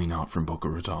 definitely not from Boca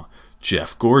Raton.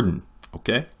 Jeff Gordon,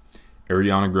 okay.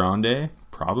 Ariana Grande,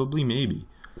 probably, maybe.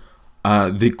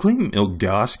 They claim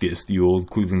Ilgauskas, the old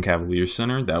Cleveland Cavaliers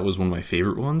center. That was one of my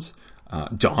favorite ones.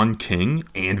 Don King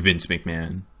and Vince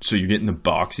McMahon. So you're getting the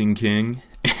boxing king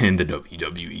and the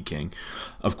WWE king.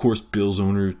 Of course, Bills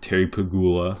owner Terry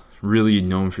Pegula, really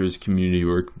known for his community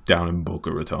work down in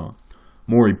Boca Raton.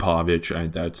 Maury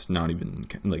Povich, that's not even,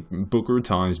 like, Boca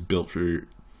Raton is built for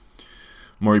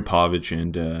Maury Povich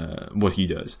and what he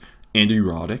does. Andy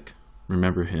Roddick,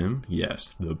 remember him?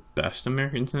 Yes, the best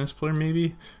American tennis player,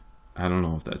 maybe? I don't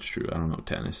know if that's true. I don't know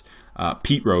tennis.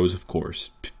 Pete Rose, of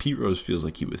course. Pete Rose feels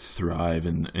like he would thrive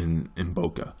in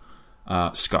Boca.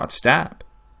 Scott Stapp.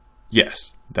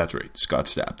 Yes, that's right. Scott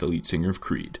Stapp, the lead singer of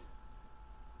Creed.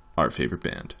 Our favorite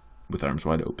band, with Arms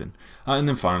Wide Open. And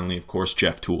then finally, of course,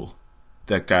 Jeff Toole.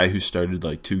 That guy who started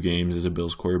like 2 games as a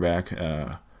Bills quarterback,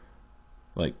 5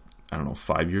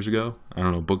 years ago. I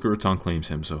don't know. Boca Raton claims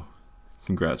him, so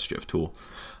congrats, Jeff Toole.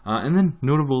 And then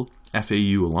notable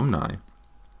FAU alumni.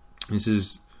 This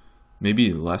is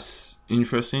maybe less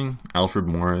interesting. Alfred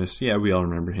Morris, yeah, we all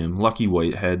remember him. Lucky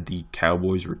Whitehead, the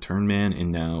Cowboys return man,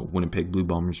 and now Winnipeg Blue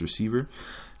Bombers receiver.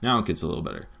 Now it gets a little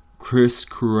better. Chris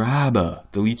Carrabba,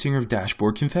 the lead singer of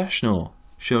Dashboard Confessional.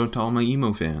 Shout out to all my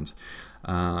emo fans.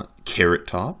 Carrot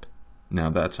Top. Now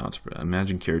that sounds...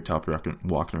 Imagine Carrot Top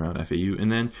walking around FAU.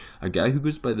 And then a guy who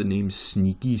goes by the name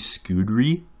Sneaky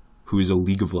Scudery, who is a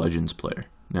League of Legends player.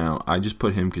 Now, I just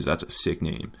put him because that's a sick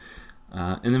name.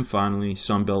 And then finally,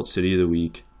 Sunbelt City of the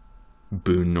Week,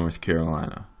 Boone, North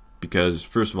Carolina. Because,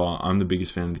 first of all, I'm the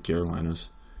biggest fan of the Carolinas.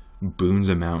 Boone's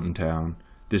a mountain town.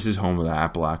 This is home of the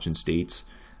Appalachian States.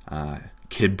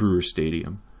 Kid Brewer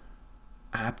Stadium.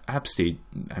 App State,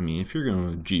 I mean, if you're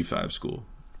going to G5 school,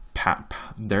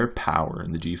 their power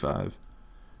in the G5.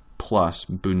 Plus,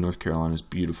 Boone, North Carolina is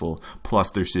beautiful.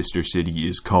 Plus, their sister city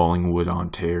is Collingwood,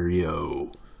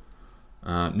 Ontario.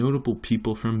 Notable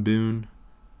people from Boone.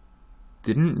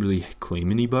 Didn't really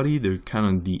claim anybody. They're kind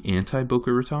of the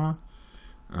anti-Boca Raton.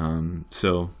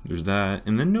 So there's that.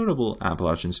 And then notable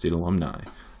Appalachian State alumni.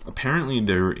 Apparently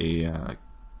they're a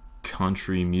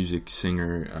country music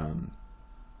singer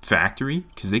factory,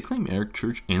 because they claim Eric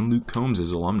Church and Luke Combs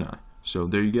as alumni. So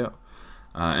there you go.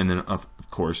 And then, of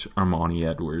course, Armani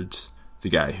Edwards, the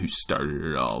guy who started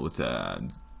it all with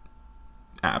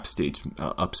App State's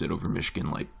upset over Michigan,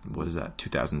 like, what is that,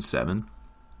 2007?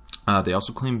 They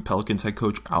also claim Pelicans head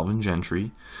coach Alvin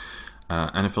Gentry,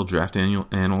 NFL draft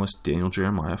analyst Daniel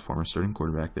Jeremiah, former starting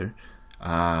quarterback there,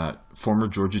 former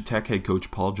Georgia Tech head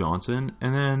coach Paul Johnson,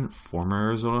 and then former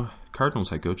Arizona Cardinals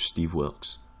head coach Steve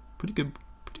Wilkes. Pretty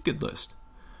good list.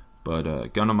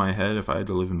 But gun on my head, if I had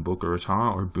to live in Boca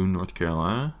Raton or Boone, North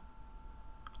Carolina,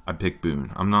 I'd pick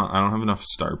Boone. I don't have enough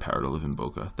star power to live in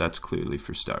Boca. That's clearly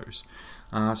for stars.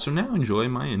 So now enjoy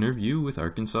my interview with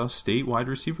Arkansas State wide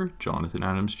receiver Jonathan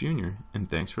Adams Jr. And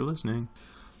thanks for listening.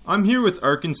 I'm here with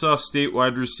Arkansas State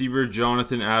wide receiver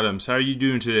Jonathan Adams. How are you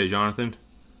doing today, Jonathan?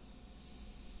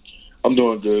 I'm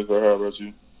doing good. How about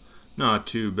you? Not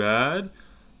too bad.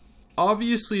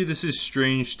 Obviously, this is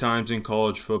strange times in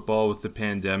college football with the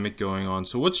pandemic going on.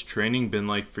 So what's training been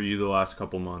like for you the last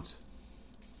couple months?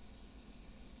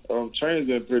 Training's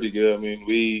been pretty good. I mean,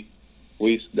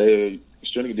 the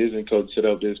strength and conditioning coach set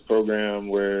up this program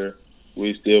where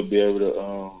we still be able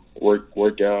to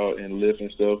work out and lift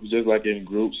and stuff. Just like in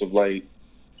groups of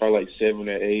probably 7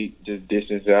 or 8, just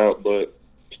distance out, but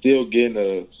still getting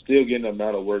the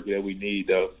amount of work that we need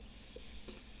though.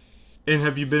 And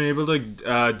have you been able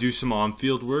to do some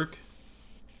on-field work?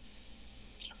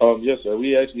 Yes, sir.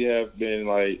 We actually have been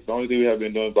the only thing we have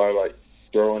been doing by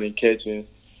throwing and catching,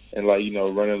 and running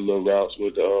little routes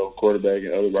with the quarterback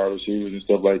and other wide receivers and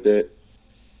stuff like that.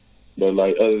 But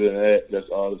other than that, that's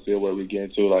all the field work we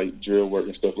get into, drill work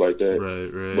and stuff like that.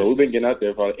 Right. But we've been getting out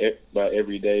there probably about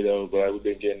every day though. But we've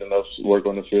been getting enough work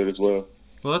on the field as well.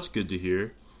 Well, that's good to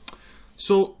hear.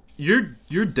 So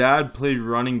your dad played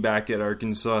running back at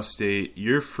Arkansas State.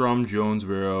 You're from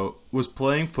Jonesboro. Was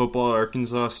playing football at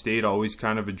Arkansas State always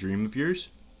kind of a dream of yours?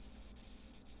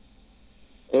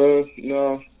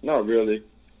 No, not really.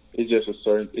 It's just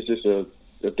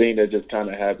a thing that just kind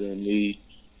of happened to me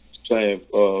playing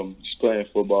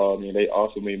football. I mean, they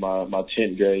offered me my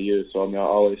 10th grade year, so I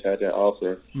always had that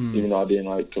offer, even though I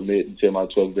didn't commit until my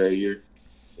 12th grade year.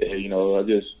 And, I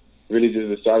just really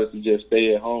decided to just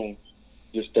stay at home.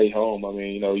 Just stay home. I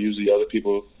mean, usually other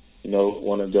people,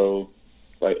 want to go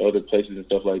other places and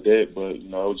stuff like that, but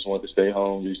I just wanted to stay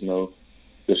home. Just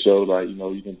to show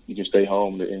you can stay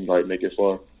home and make it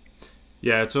far.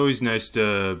 Yeah, it's always nice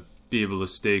to be able to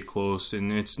stay close,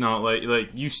 and it's not like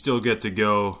you still get to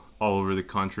go all over the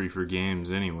country for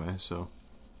games anyway. So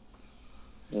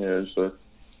yeah, sure.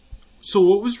 So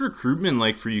what was recruitment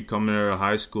like for you coming out of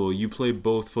high school? You played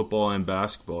both football and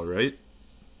basketball, right?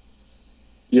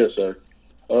 Yes, sir.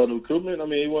 The recruitment, I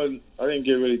mean, I didn't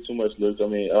get really too much looks. I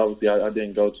mean, obviously, I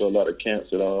didn't go to a lot of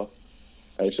camps at all.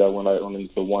 Actually, I went only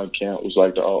to one camp. It was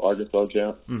like the All-Arkansas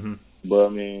camp. Mm-hmm. But, I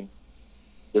mean,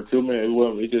 recruitment, it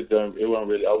wasn't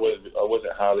really, I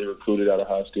wasn't highly recruited out of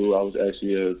high school. I was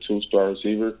actually a 2-star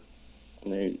receiver. I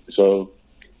mean, so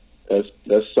that's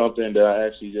something that I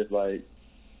actually just, like,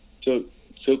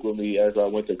 took with me as I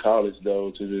went to college,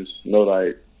 though, to just know,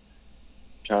 like,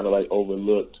 kind of, like,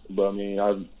 overlooked. But, I mean,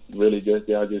 I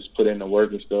just put in the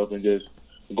work and stuff and just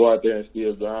go out there and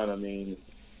still grind. I mean,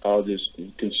 I'll just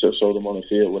show them on the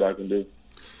field what I can do.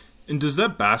 And does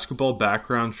that basketball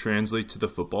background translate to the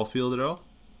football field at all?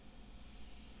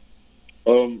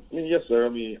 I mean, yes, sir. I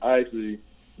mean,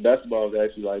 basketball was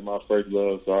actually, like, my first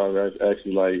love, so I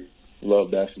actually, like,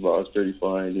 love basketball. It's pretty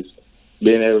fun. Just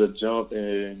being able to jump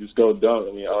and just go dunk.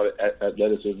 I mean, all the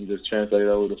athleticism just translated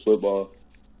over to football.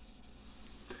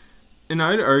 And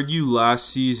I'd argue last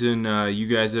season, you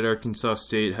guys at Arkansas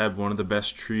State had one of the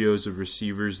best trios of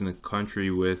receivers in the country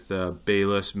with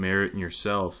Bayless, Merritt, and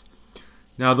yourself.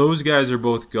 Now, those guys are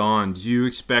both gone. Do you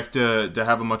expect to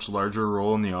have a much larger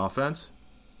role in the offense?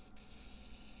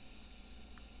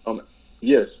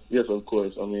 Yes, of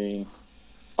course. I mean,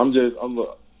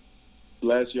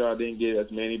 last year I didn't get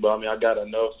as many, but I mean, I got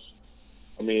enough.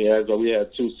 I mean, as we had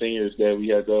 2 seniors that we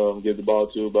had to give the ball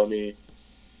to, but I mean,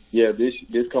 yeah, this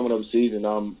coming up season,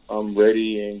 I'm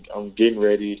ready and I'm getting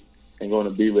ready and going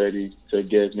to be ready to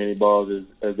get as many balls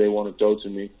as they want to throw to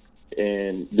me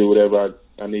and do whatever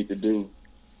I need to do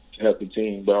to help the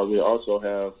team. But I will also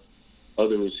have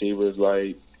other receivers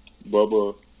like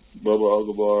Bubba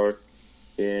Ogabar,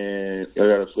 and I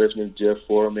got a freshman, Jeff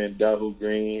Foreman, Dahu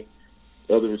Green,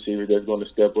 other receivers that's going to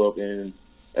step up and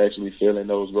actually fill in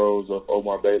those roles of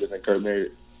Omar Bayless and Kurt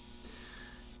Merritt.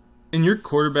 And your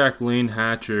quarterback, Lane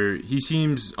Hatcher, he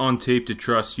seems on tape to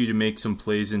trust you to make some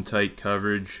plays in tight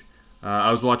coverage.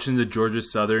 I was watching the Georgia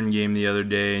Southern game the other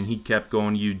day, and he kept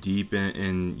going to you deep,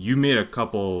 and you made a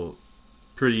couple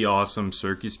pretty awesome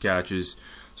circus catches.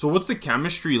 So what's the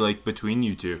chemistry like between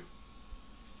you two?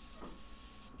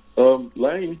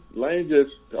 Lane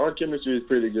our chemistry is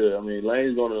pretty good. I mean,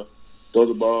 Lane's going to throw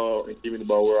the ball and give me the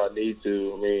ball where I need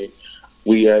to. I mean,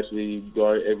 we actually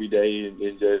go out every day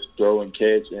and just throw and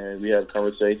catch, and we have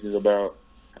conversations about,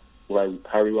 like,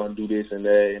 how we want to do this and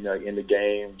that, and, like, in the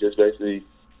game, just basically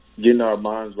getting our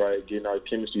minds right, getting our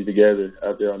chemistry together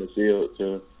out there on the field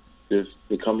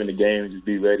to come in the game and just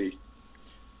be ready.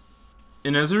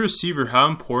 And as a receiver, how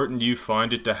important do you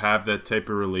find it to have that type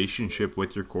of relationship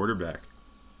with your quarterback?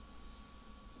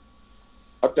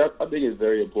 I think it's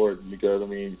very important because, I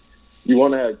mean, you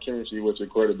want to have chemistry with your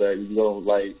quarterback. You don't,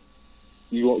 like,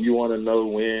 you want to know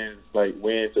when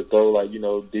to throw, like, you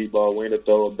know, deep ball, when to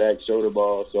throw a back shoulder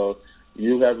ball. So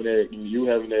you having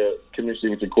that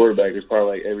chemistry with your quarterback is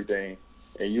probably like everything.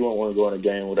 And you won't want to go in a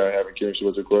game without having chemistry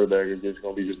with your quarterback. It's just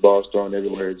going to be just balls thrown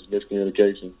everywhere. It's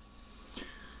miscommunication.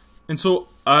 And so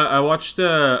I watched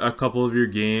a couple of your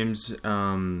games,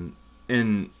 and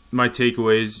my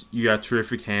takeaways, you got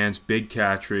terrific hands, big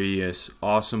catch radius,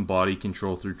 awesome body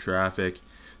control through traffic.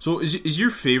 So is your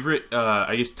favorite,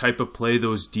 type of play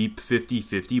those deep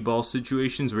 50-50 ball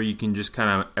situations where you can just kind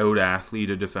of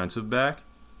out-athlete a defensive back?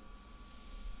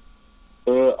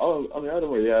 I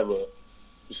don't really have a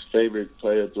favorite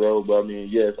play to throw, but, I mean,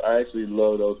 yes, I actually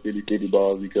love those 50-50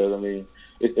 balls because, I mean,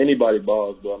 it's anybody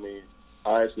balls, but, I mean,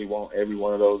 I actually want every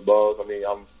one of those balls. I mean,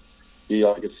 I'm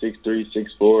like a 6'3", 6'4",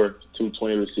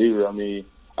 220 receiver. I mean,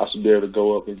 I should be able to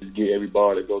go up and just get every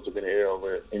ball that goes up in the air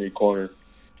over any corner.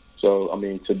 So, I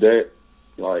mean, to that,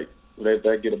 like, let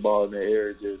that get a ball in the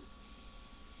air, just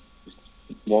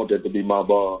want that to be my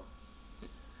ball.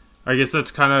 I guess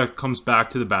that's kind of comes back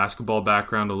to the basketball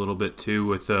background a little bit too,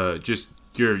 with just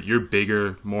you're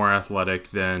bigger, more athletic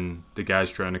than the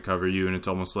guys trying to cover you, and it's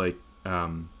almost like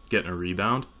getting a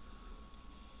rebound.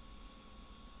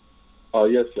 Oh,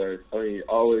 yes, sir. I mean,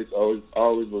 always was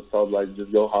taught, like,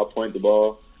 just go high point the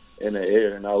ball in the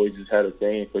air, and I always just had a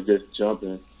thing for just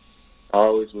jumping. I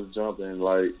always was jumping,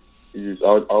 like,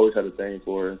 I always had a thing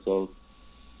for it. And so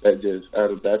that just,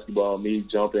 out of basketball, me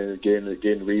jumping,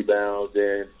 getting rebounds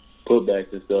and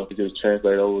putbacks and stuff, it just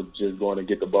translated over just going to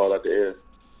get the ball out the air.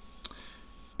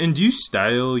 And do you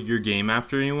style your game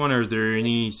after anyone? Are there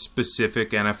any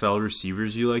specific NFL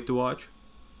receivers you like to watch?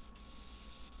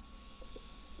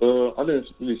 I didn't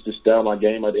really just style my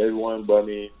game like everyone, but, I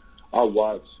mean, I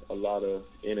watch a lot of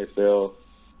NFL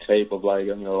tape of, like,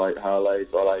 you know, like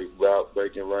highlights or like route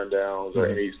breaking rundowns or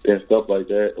any and stuff like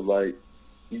that. Like,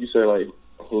 you can say, like,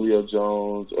 Julio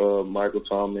Jones, Michael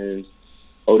Thomas,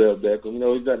 Odell Beckham. You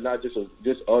know, he's not just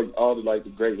all the like the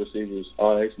great receivers.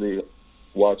 I actually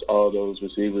watch all those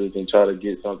receivers and try to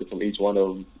get something from each one of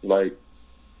them, like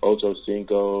Ocho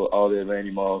Cinco, all the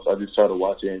Randy Moss. I just try to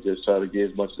watch it and just try to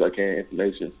get as much as I can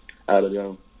information out of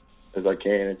them as I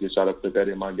can, and just try to put that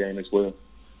in my game as well.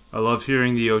 I love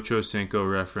hearing the Ocho Cinco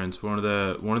reference. One of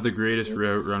the greatest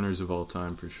route runners of all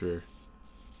time, for sure.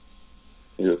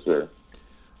 Yes, sir.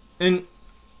 And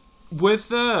with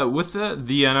the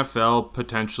NFL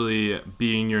potentially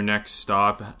being your next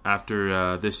stop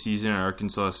after this season at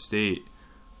Arkansas State,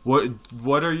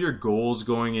 what are your goals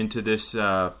going into this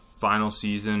final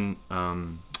season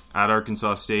at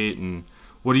Arkansas State, and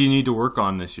what do you need to work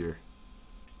on this year?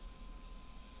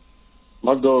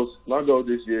 My goal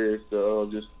this year is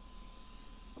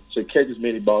to catch as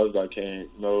many balls as I can.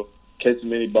 You know, catch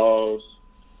many balls,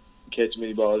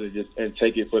 and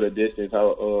take it for the distance.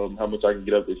 How much I can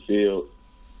get up the field.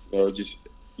 You know,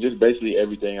 just basically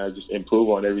everything. I just improve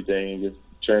on everything and just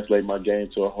translate my game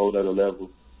to a whole other level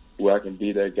where I can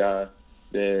be that guy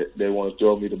that they want to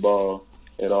throw me the ball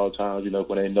at all times. You know,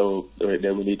 when they know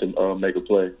that we need to make a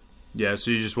play. Yeah. So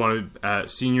you just want to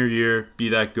senior year be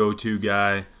that go-to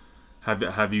guy.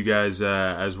 Have you guys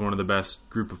as one of the best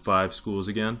group of 5 schools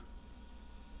again?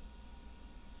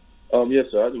 Yes,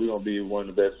 sir. I think we're gonna be one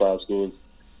of the best 5 schools.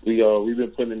 We've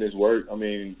been putting in this work. I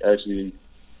mean, actually,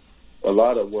 a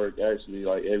lot of work. Actually,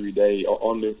 like every day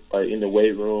in the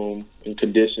weight room, in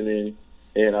conditioning,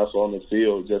 and also on the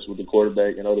field, just with the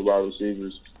quarterback and other wide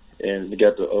receivers. And we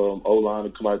got the O-line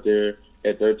to come out there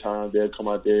at their time. They'll come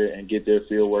out there and get their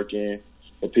field work in.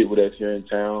 The people that's here in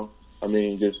town. I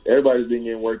mean, just everybody's been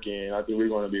getting work in. I think we're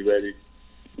going to be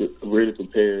really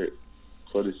prepared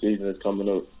for the season that's coming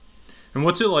up. And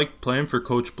what's it like playing for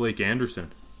Coach Blake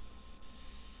Anderson?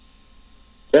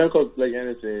 Playing Coach Blake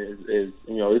Anderson is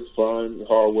it's fun,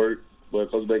 hard work, but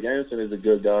Coach Blake Anderson is a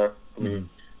good guy. I mean,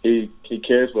 he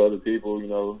cares for other people. You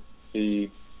know,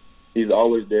 he's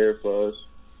always there for us.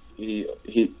 He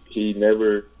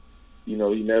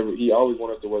always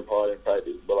wants us to work hard in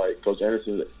practice. But like Coach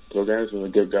Anderson's a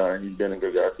good guy, and he's been a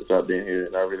good guy since I've been here,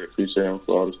 and I really appreciate him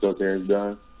for all the stuff that he's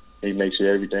done. He makes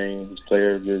sure everything, his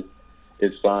players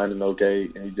is fine and okay,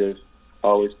 and he just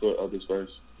always put others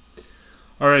first.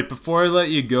 All right, before I let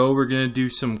you go, we're going to do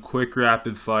some quick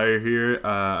rapid fire here.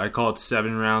 I call it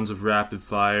 7 rounds of rapid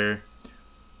fire.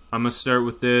 I'm going to start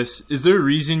with this. Is there a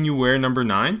reason you wear number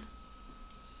 9?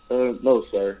 No,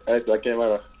 sir. Actually, I came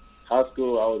out of high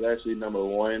school. I was actually number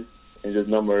 1,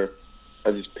 and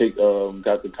I just picked,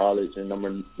 got to college, and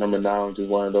number 9 was just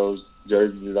one of those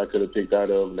jerseys that I could have picked out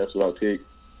of, and that's what I picked.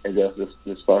 And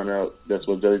just found out that's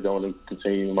what jersey I want to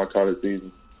continue in my college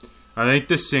season. I think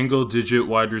the single-digit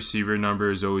wide receiver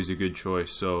number is always a good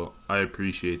choice, so I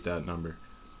appreciate that number.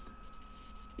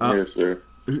 Yes, sir.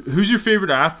 Who's your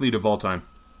favorite athlete of all time?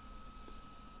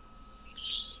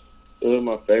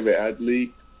 My favorite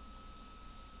athlete,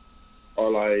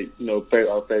 or our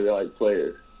favorite like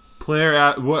players.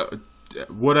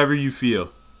 Whatever you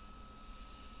feel.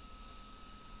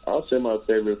 I'll say my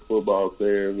favorite football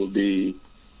player would be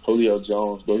Julio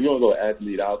Jones, but if you want to go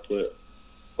athlete, I'll put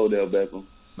Odell Beckham.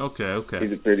 Okay.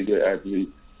 He's a pretty good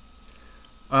athlete.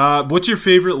 What's your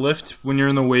favorite lift when you're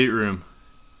in the weight room?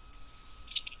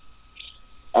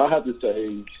 I'll have to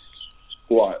say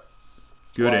squat.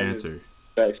 Good answer.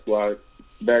 Back squat.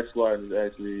 Back squat is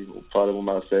actually probably one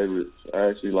of my favorites. I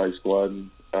actually like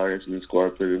squatting. I actually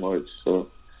squat pretty much. So.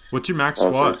 What's your max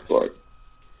squat?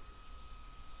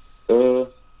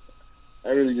 I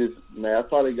really I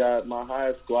probably got my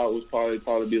highest squat was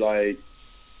probably be like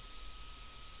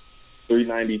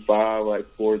 395, like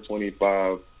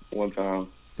 425 one time.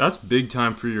 That's big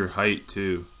time for your height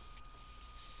too.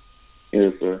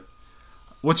 Yes, sir.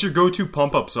 What's your go-to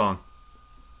pump-up song?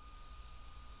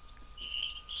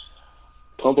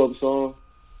 Pump-up song?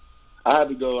 I had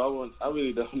to go. I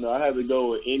really don't know. I had to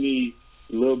go with any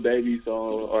Lil Baby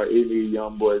song or any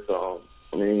Young Boy song.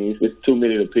 I mean, it's too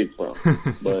many to pick from.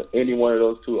 But any one of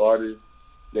those 2 artists,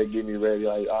 they get me ready.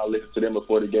 Like, I'll listen to them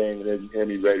before the game, and they get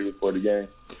me ready before the game.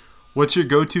 What's your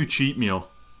go-to cheat meal?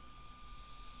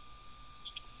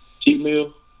 Cheat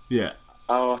meal? Yeah.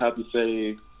 I'll have to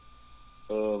say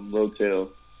Rotel.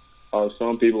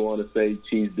 Some people want to say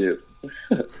cheese dip.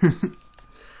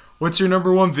 What's your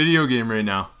number 1 video game right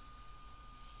now?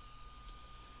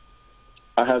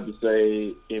 I have to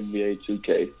say NBA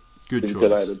 2K. Good choice.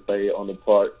 Because I had to play on the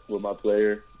park with my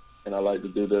player, and I like to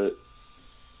do that.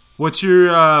 What's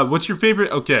your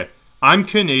favorite? Okay, I'm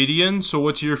Canadian, so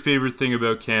what's your favorite thing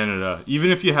about Canada?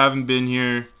 Even if you haven't been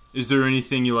here, is there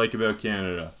anything you like about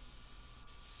Canada?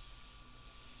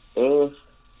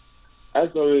 I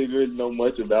don't really know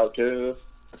much about Canada,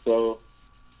 so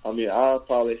I mean, I'll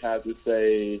probably have to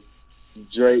say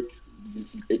Drake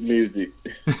music.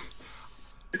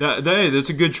 That's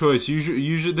a good choice.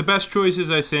 Usually, the best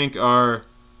choices I think are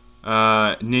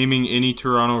naming any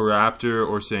Toronto Raptor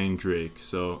or saying Drake.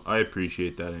 So I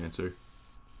appreciate that answer.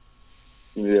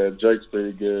 Yeah, Drake's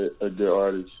pretty good, a good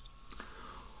artist.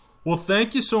 Well,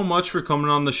 thank you so much for coming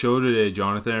on the show today,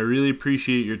 Jonathan. I really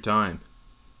appreciate your time.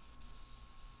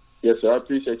 Yes, sir. I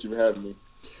appreciate you for having me.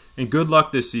 And good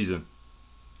luck this season.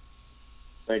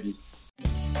 Thank you.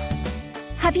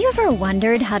 Have you ever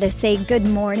wondered how to say good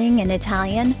morning in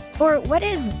Italian? Or what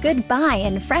is goodbye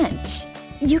in French?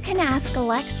 You can ask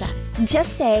Alexa.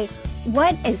 Just say,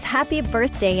 what is happy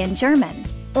birthday in German?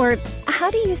 Or how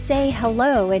do you say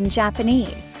hello in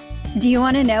Japanese? Do you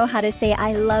want to know how to say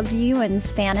I love you in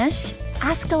Spanish?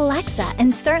 Ask Alexa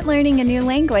and start learning a new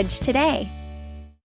language today.